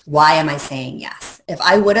 why am I saying yes? If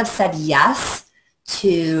I would have said yes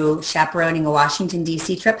to chaperoning a Washington,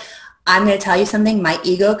 D.C. trip, I'm going to tell you something. My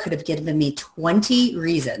ego could have given me 20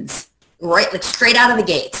 reasons, right? Like straight out of the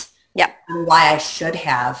gate. Yeah. Why I should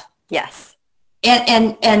have. Yes.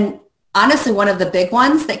 And honestly, one of the big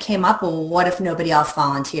ones that came up, well, what if nobody else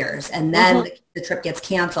volunteers? And then the trip gets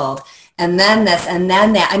canceled. And then this, and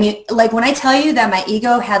then that. I mean, like when I tell you that my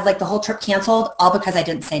ego had like the whole trip canceled, all because I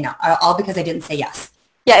didn't say no, all because I didn't say yes.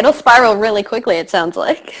 Yeah, it'll spiral really quickly, it sounds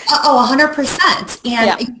like. Oh, 100%.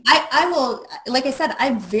 And I will, like I said,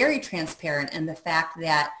 I'm very transparent in the fact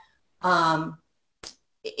that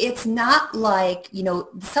it's not like,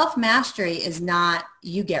 self-mastery is not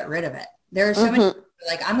you get rid of it. There are so many people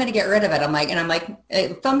like, I'm going to get rid of it. I'm like,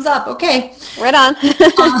 hey, thumbs up. Okay. Right on.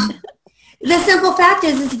 The simple fact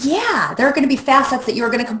is yeah, there are going to be facets that you're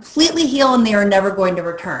going to completely heal and they are never going to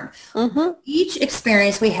return. Each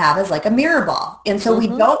experience we have is like a mirror ball. And so we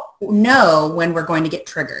don't know when we're going to get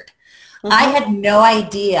triggered. I had no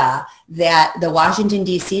idea that the Washington,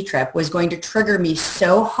 D.C. trip was going to trigger me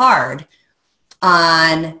so hard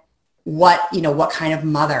on what kind of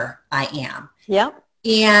mother I am. Yeah.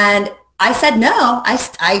 And I said no. I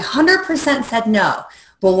 100% said no.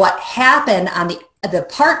 But what happened on the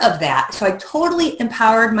part of that, so I totally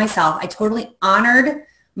empowered myself. I totally honored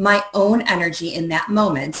my own energy in that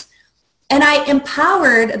moment. And I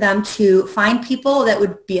empowered them to find people that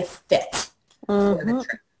would be a fit for the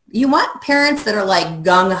trip. You want parents that are like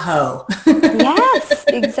gung-ho. Yes,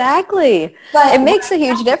 exactly. But it makes a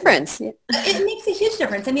huge difference. It makes a huge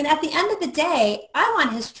difference. I mean, at the end of the day, I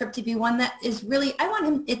want his trip to be one that is really, I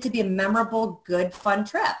want it to be a memorable, good, fun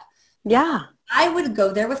trip. Yeah. I would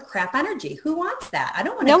go there with crap energy. Who wants that? I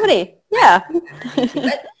don't want to. Nobody. Yeah.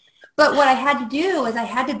 But what I had to do is I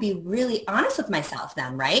had to be really honest with myself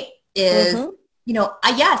then, right? Yes,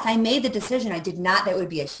 I made the decision. I did not, that would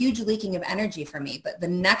be a huge leaking of energy for me. But the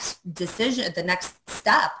next decision, the next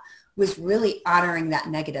step was really honoring that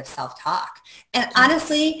negative self-talk. And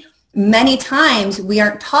honestly, many times we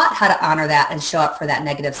aren't taught how to honor that and show up for that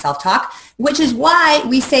negative self-talk, which is why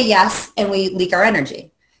we say yes and we leak our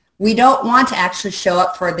energy. We don't want to actually show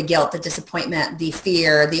up for the guilt, the disappointment, the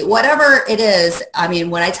fear, the whatever it is. I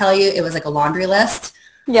mean, when I tell you, it was like a laundry list.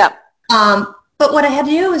 Yeah. But what I had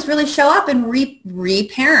to do was really show up and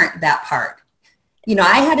reparent that part.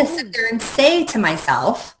 I had to sit there and say to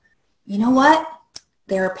myself, you know what?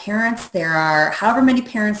 There are however many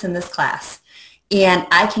parents in this class. And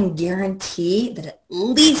I can guarantee that at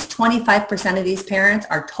least 25% of these parents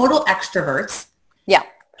are total extroverts. Yeah.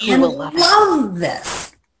 And love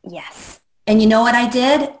this. Yes. And you know what I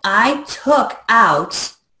did? I took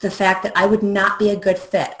out the fact that I would not be a good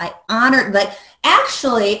fit. I honored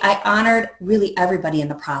really everybody in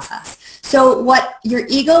the process. So what your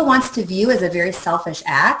ego wants to view as a very selfish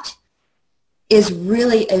act is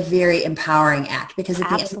really a very empowering act, because at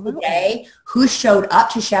the end of the day, who showed up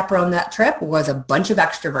to chaperone that trip was a bunch of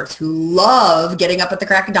extroverts who love getting up at the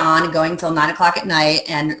crack of dawn and going till 9 o'clock at night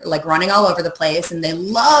and like running all over the place. And they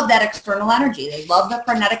love that external energy. They love the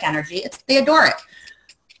frenetic energy. They adore it.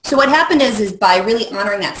 So what happened is by really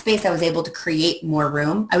honoring that space, I was able to create more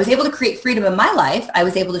room. I was able to create freedom in my life. I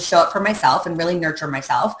was able to show up for myself and really nurture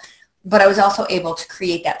myself. But I was also able to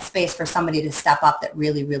create that space for somebody to step up that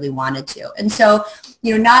really, really wanted to. And so,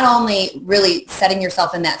 not only really setting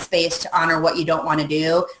yourself in that space to honor what you don't want to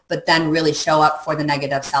do, but then really show up for the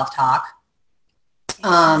negative self-talk.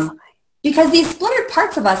 Because these splintered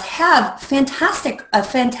parts of us have a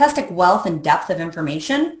fantastic wealth and depth of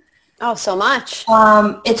information. Oh, so much.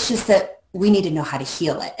 It's just that we need to know how to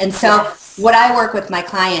heal it. And so what I work with my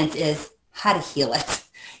clients is how to heal it.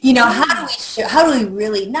 How do we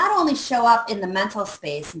really not only show up in the mental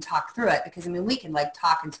space and talk through it, because we can like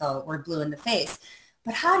talk until we're blue in the face,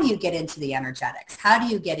 but how do you get into the energetics? How do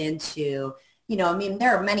you get into,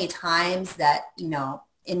 there are many times that,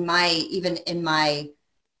 in my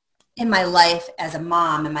life as a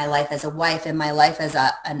mom, in my life as a wife, in my life as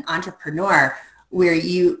an entrepreneur, where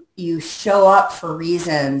you show up for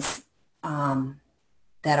reasons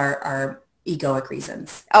that are egoic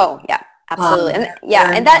reasons. Oh, yeah. Absolutely.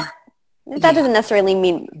 And that doesn't necessarily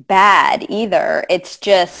mean bad either. It's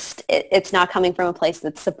just, it's not coming from a place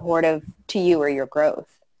that's supportive to you or your growth.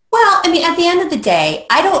 Well, at the end of the day,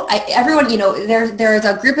 everyone, there's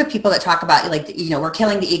a group of people that talk about we're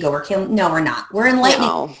killing the ego. No, we're not. We're enlightening.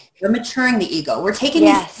 No. We're maturing the ego. We're taking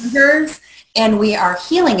these triggers and we are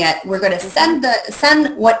healing it. We're going to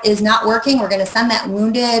send what is not working. We're going to send that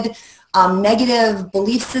wounded, negative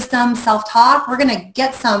belief system, self-talk. We're going to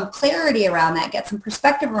get some clarity around that, get some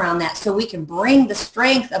perspective around that, so we can bring the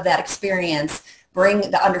strength of that experience, bring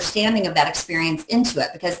the understanding of that experience into it.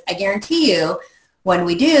 Because I guarantee you, when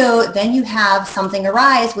we do, then you have something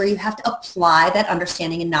arise where you have to apply that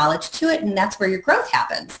understanding and knowledge to it, and that's where your growth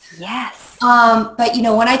happens. Yes. But,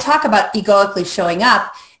 when I talk about egoically showing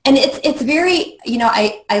up, and it's very,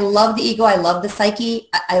 I love the ego. I love the psyche.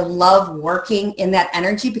 I love working in that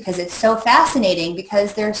energy because it's so fascinating,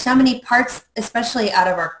 because there are so many parts, especially out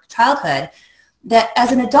of our childhood, that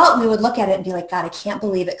as an adult we would look at it and be like, God, I can't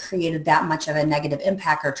believe it created that much of a negative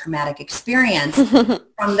impact or traumatic experience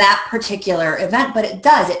from that particular event. But it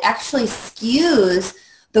does. It actually skews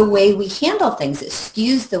the way we handle things. It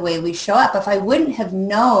skews the way we show up. If I wouldn't have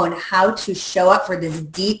known how to show up for this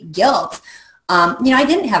deep guilt, I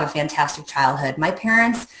didn't have a fantastic childhood. My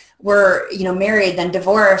parents were, married, then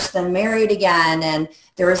divorced, then married again, and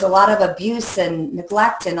there was a lot of abuse and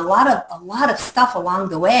neglect and a lot of stuff along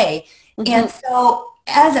the way. Mm-hmm. And so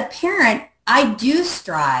as a parent, I do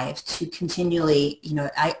strive to continually,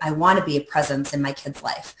 I want to be a presence in my kid's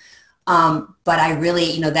life. But I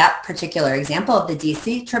really, that particular example of the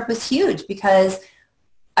DC trip was huge, because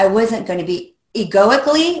I wasn't going to be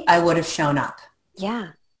egoically, I would have shown up.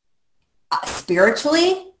 Yeah.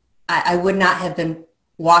 Spiritually, I would not have been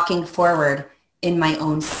walking forward in my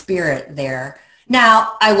own spirit there.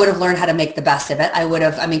 Now, I would have learned how to make the best of it. I would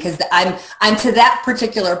have, because I'm to that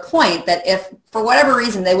particular point that if for whatever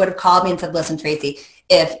reason they would have called me and said, listen, Tracy,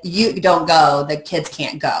 if you don't go, the kids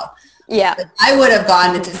can't go. Yeah. But I would have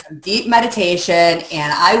gone into some deep meditation,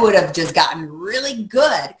 and I would have just gotten really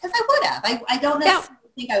good, because I would have. I don't necessarily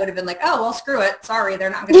think I would have been like, oh, well, screw it. Sorry, they're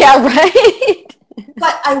not going to. Yeah, right.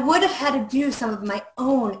 But I would have had to do some of my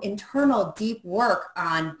own internal deep work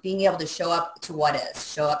on being able to show up to what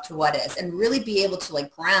is, and really be able to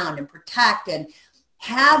ground and protect and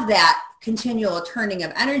have that continual turning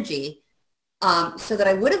of energy, so that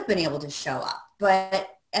I would have been able to show up.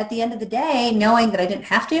 But at the end of the day, knowing that I didn't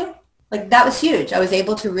have to, that was huge. I was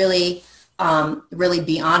able to really, really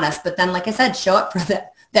be honest. But then, like I said, show up for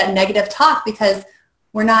that negative talk, because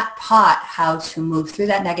we're not taught how to move through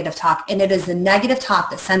that negative talk. And it is the negative talk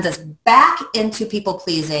that sends us back into people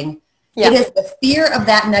pleasing. Yeah. It is the fear of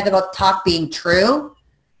that negative talk being true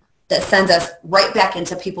that sends us right back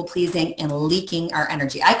into people pleasing and leaking our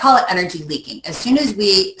energy. I call it energy leaking. As soon as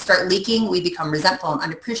we start leaking, we become resentful and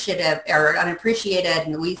unappreciated,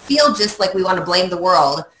 and we feel just like we want to blame the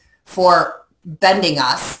world for bending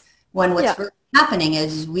us, when what's really happening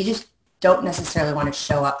is we just don't necessarily want to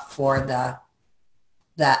show up for that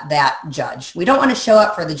judge. We don't want to show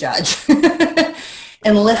up for the judge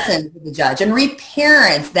and listen to the judge and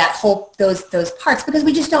reparent those parts, because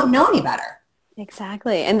we just don't know any better.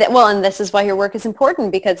 Exactly. And and this is why your work is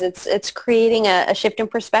important, because it's creating a shift in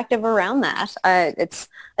perspective around that. It's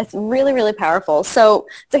really, really powerful. So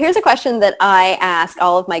here's a question that I ask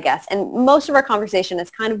all of my guests, and most of our conversation has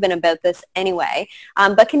kind of been about this anyway.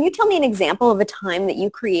 But can you tell me an example of a time that you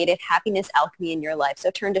created happiness alchemy in your life? So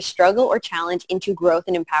turned a struggle or challenge into growth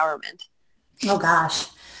and empowerment. Oh gosh.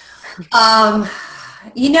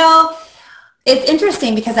 It's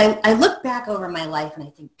interesting, because I look back over my life and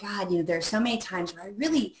I think, God, there's so many times where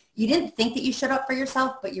you didn't think that you showed up for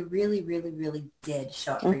yourself, but you really, really, really did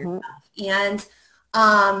show up for yourself. And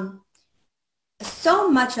so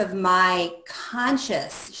much of my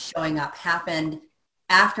conscious showing up happened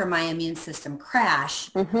after my immune system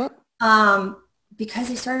crash, because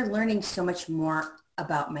I started learning so much more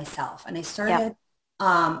about myself. And I started,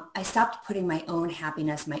 I stopped putting my own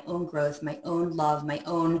happiness, my own growth, my own love, my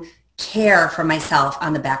own care for myself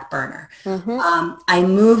on the back burner. I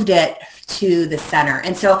moved it to the center.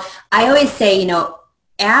 And so I always say,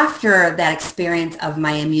 after that experience of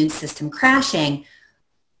my immune system crashing,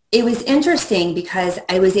 it was interesting, because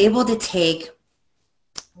I was able to take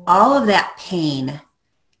all of that pain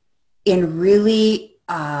and really,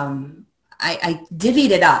 I divvied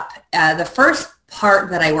it up. The first part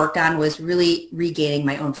that I worked on was really regaining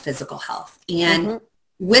my own physical health. And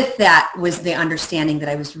with that was the understanding that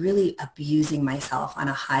I was really abusing myself on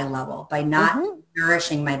a high level by not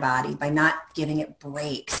nourishing my body, by not giving it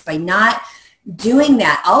breaks, by not doing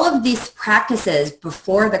that. All of these practices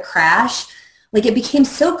before the crash, it became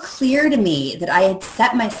so clear to me that I had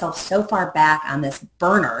set myself so far back on this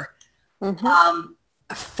burner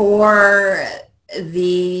for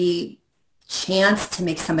the chance to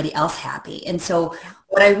make somebody else happy. And so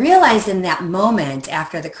what I realized in that moment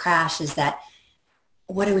after the crash is that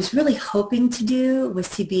what I was really hoping to do was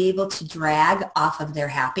to be able to drag off of their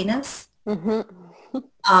happiness, and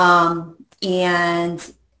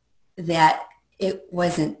that it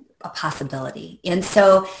wasn't a possibility. And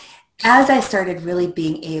so as I started really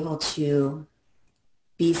being able to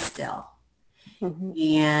be still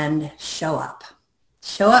and show up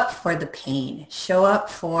for the pain, show up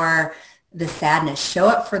for the sadness, show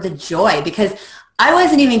up for the joy, because I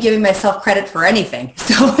wasn't even giving myself credit for anything.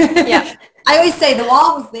 So Yeah. I always say the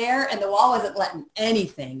wall was there and the wall wasn't letting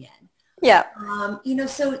anything in. Yeah.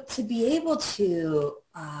 So to be able to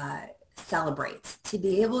celebrate, to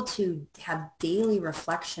be able to have daily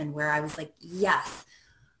reflection where I was like, yes,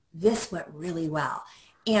 this went really well.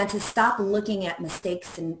 And to stop looking at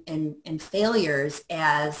mistakes and failures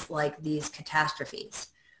as like these catastrophes.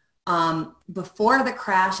 Before the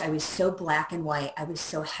crash, I was so black and white. I was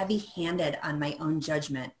so heavy-handed on my own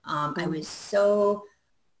judgment. I was so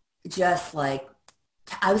just like,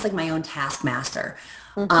 I was like my own taskmaster.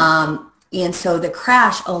 And so the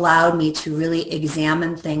crash allowed me to really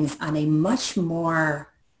examine things on a much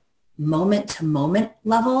more moment-to-moment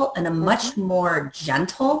level and a much more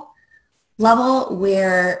gentle level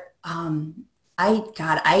where I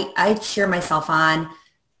cheer myself on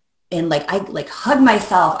and I hug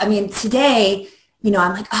myself. I mean, today, I'm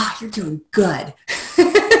like, oh, you're doing good.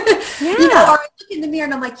 Yeah. Or I look in the mirror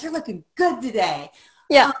and I'm like, you're looking good today.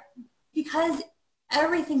 Yeah. Because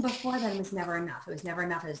everything before then was never enough. It was never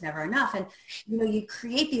enough. It was never enough. And, you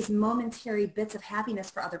create these momentary bits of happiness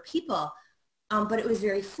for other people. But it was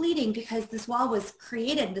very fleeting because this wall was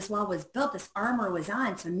created, this wall was built, this armor was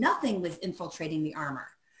on, so nothing was infiltrating the armor.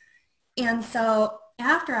 And so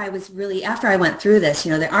after I went through this,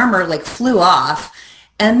 the armor flew off.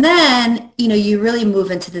 And then, you really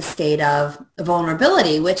move into the state of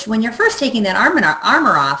vulnerability, which when you're first taking that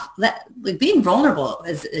armor off, that being vulnerable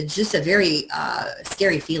is just a very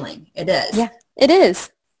scary feeling. It is. Yeah, it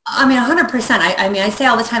is. I mean, 100%. I say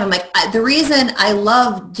all the time, I'm like, the reason I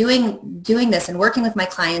love doing this and working with my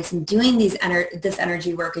clients and doing this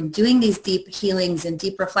energy work and doing these deep healings and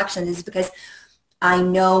deep reflections is because I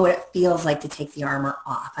know what it feels like to take the armor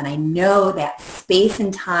off. And I know that space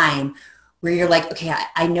and time where you're like, okay,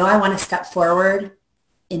 I know I want to step forward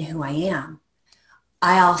in who I am.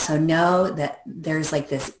 I also know that there's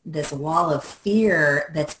this wall of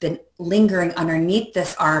fear that's been lingering underneath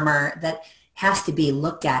this armor that has to be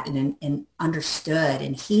looked at and understood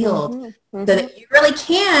and healed so that you really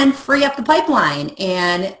can free up the pipeline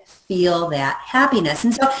and feel that happiness.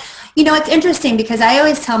 And so, it's interesting because I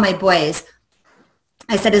always tell my boys,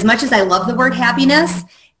 I said, as much as I love the word happiness,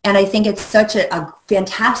 and I think it's such a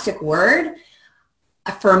fantastic word,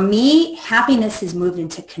 for me, happiness has moved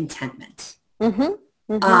into contentment.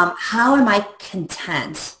 How am I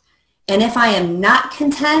content? And if I am not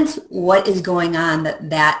content, what is going on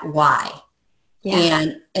that why? Yeah.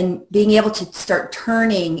 And being able to start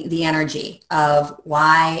turning the energy of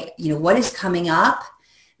why, what is coming up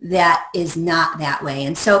that is not that way.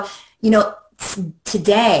 And so,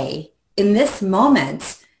 today, in this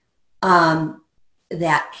moment,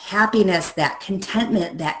 that happiness, that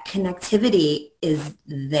contentment, that connectivity is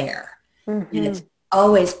there. And it's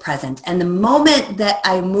always present. And the moment that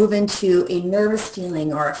I move into a nervous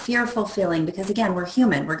feeling or a fearful feeling, because again, we're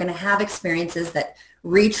human, we're going to have experiences that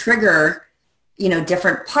re-trigger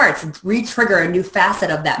different parts, re-trigger a new facet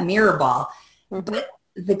of that mirror ball. But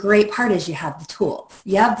the great part is you have the tools.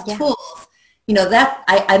 You have the tools.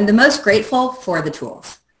 I'm the most grateful for the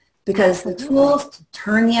tools because the tools to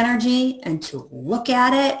turn the energy and to look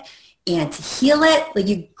at it and to heal it,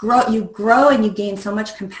 you grow and you gain so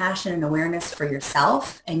much compassion and awareness for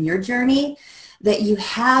yourself and your journey that you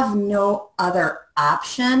have no other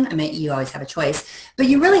option. I mean, you always have a choice, but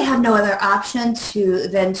you really have no other option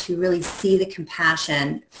than to really see the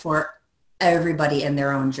compassion for everybody in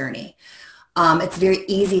their own journey. It's very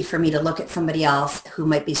easy for me to look at somebody else who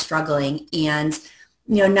might be struggling and,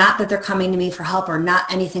 not that they're coming to me for help or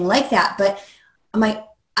not anything like that, but I'm like,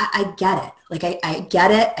 I get it. I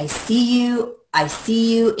get it. I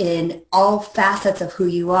see you in all facets of who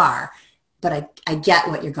you are. But I get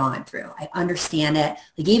what you're going through. I understand it.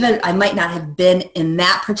 Even I might not have been in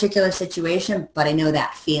that particular situation, but I know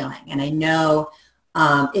that feeling. And I know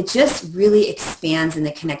it just really expands in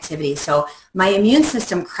the connectivity. So my immune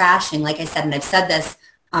system crashing, like I said, and I've said this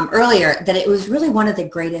earlier, that it was really one of the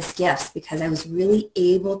greatest gifts because I was really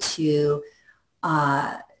able to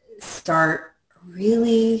start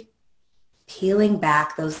really peeling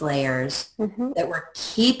back those layers that were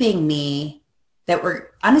keeping me that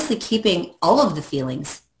were honestly keeping all of the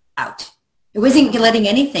feelings out. It wasn't letting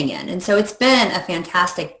anything in. And so it's been a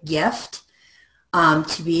fantastic gift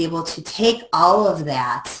to be able to take all of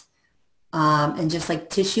that and just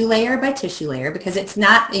tissue layer by tissue layer, because it's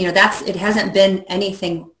not, it hasn't been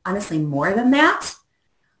anything honestly more than that,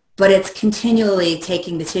 but it's continually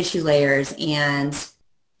taking the tissue layers and,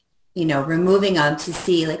 removing them to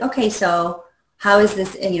see okay, so how is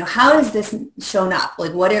this, how is this shown up?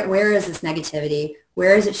 Where is this negativity?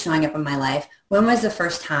 Where is it showing up in my life? When was the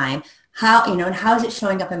first time? and how is it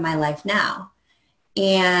showing up in my life now?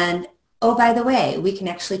 And, oh, by the way, we can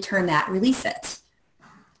actually turn that, release it.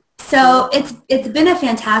 So it's been a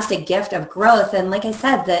fantastic gift of growth. And like I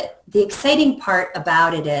said, the exciting part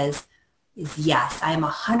about it is yes, I am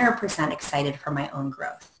 100% excited for my own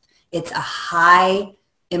growth. It's of high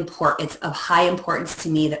importance to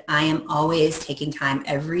me that I am always taking time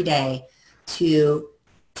every day to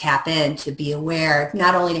tap in, to be aware,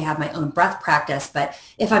 not only to have my own breath practice, but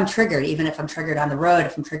if I'm triggered, even if I'm triggered on the road,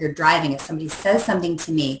 if I'm triggered driving, if somebody says something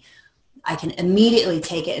to me, I can immediately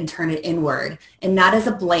take it and turn it inward, and not as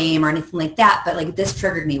a blame or anything like that, but like, this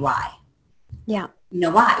triggered me, why? Yeah.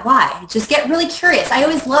 Why? Just get really curious. I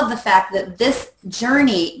always love the fact that this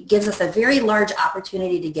journey gives us a very large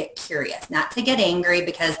opportunity to get curious, not to get angry,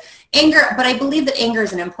 but I believe that anger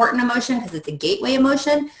is an important emotion because it's a gateway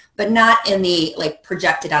emotion, but not in the like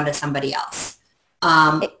projected onto somebody else.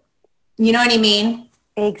 You know what I mean?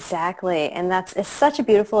 Exactly. And it's such a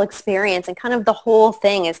beautiful experience, and kind of the whole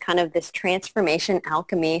thing is kind of this transformation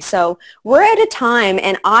alchemy. So we're at a time,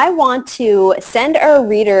 and I want to send our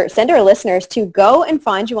listeners to go and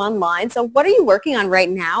find you online. So what are you working on right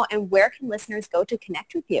now, and where can listeners go to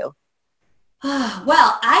connect with you?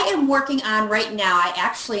 Well, I am working on right now, I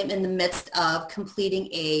actually am in the midst of completing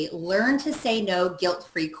a Learn to Say No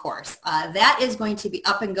guilt-free course. That is going to be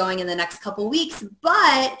up and going in the next couple weeks,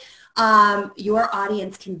 but your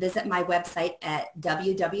audience can visit my website at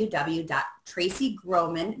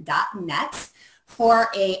www.tracygroman.net for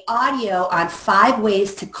a audio on 5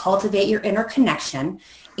 ways to cultivate your inner connection.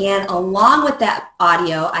 And along with that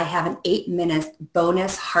audio, I have an 8-minute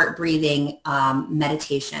bonus heart breathing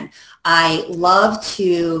meditation. I love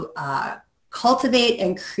to cultivate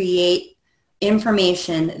and create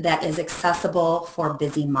information that is accessible for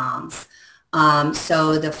busy moms.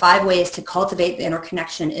 So the 5 ways to cultivate the inner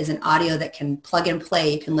connection is an audio that can plug and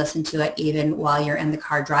play. You can listen to it even while you're in the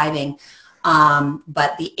car driving.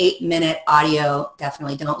 But the 8-minute audio,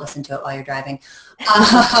 definitely don't listen to it while you're driving.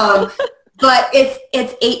 But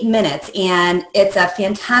it's 8 minutes, and it's a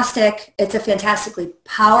fantastically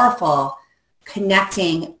powerful,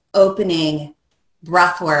 connecting, opening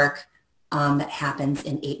breath work that happens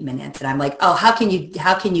in 8 minutes. And I'm like, oh, how can you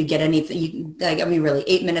get anything? Really,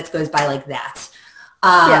 8 minutes goes by like that.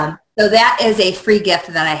 So that is a free gift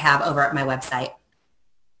that I have over at my website.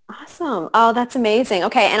 Awesome. Oh, that's amazing.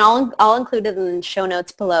 Okay. And I'll include it in the show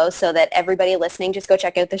notes below so that everybody listening, just go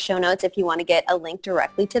check out the show notes if you want to get a link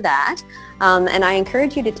directly to that. And I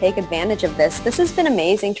encourage you to take advantage of this. This has been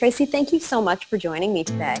amazing. Tracy, thank you so much for joining me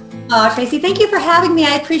today. Oh, Tracy, thank you for having me.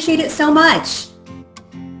 I appreciate it so much.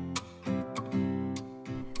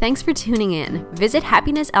 Thanks for tuning in. Visit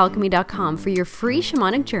happinessalchemy.com for your free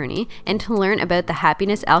shamanic journey and to learn about the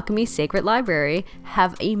Happiness Alchemy Sacred Library.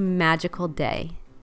 Have a magical day.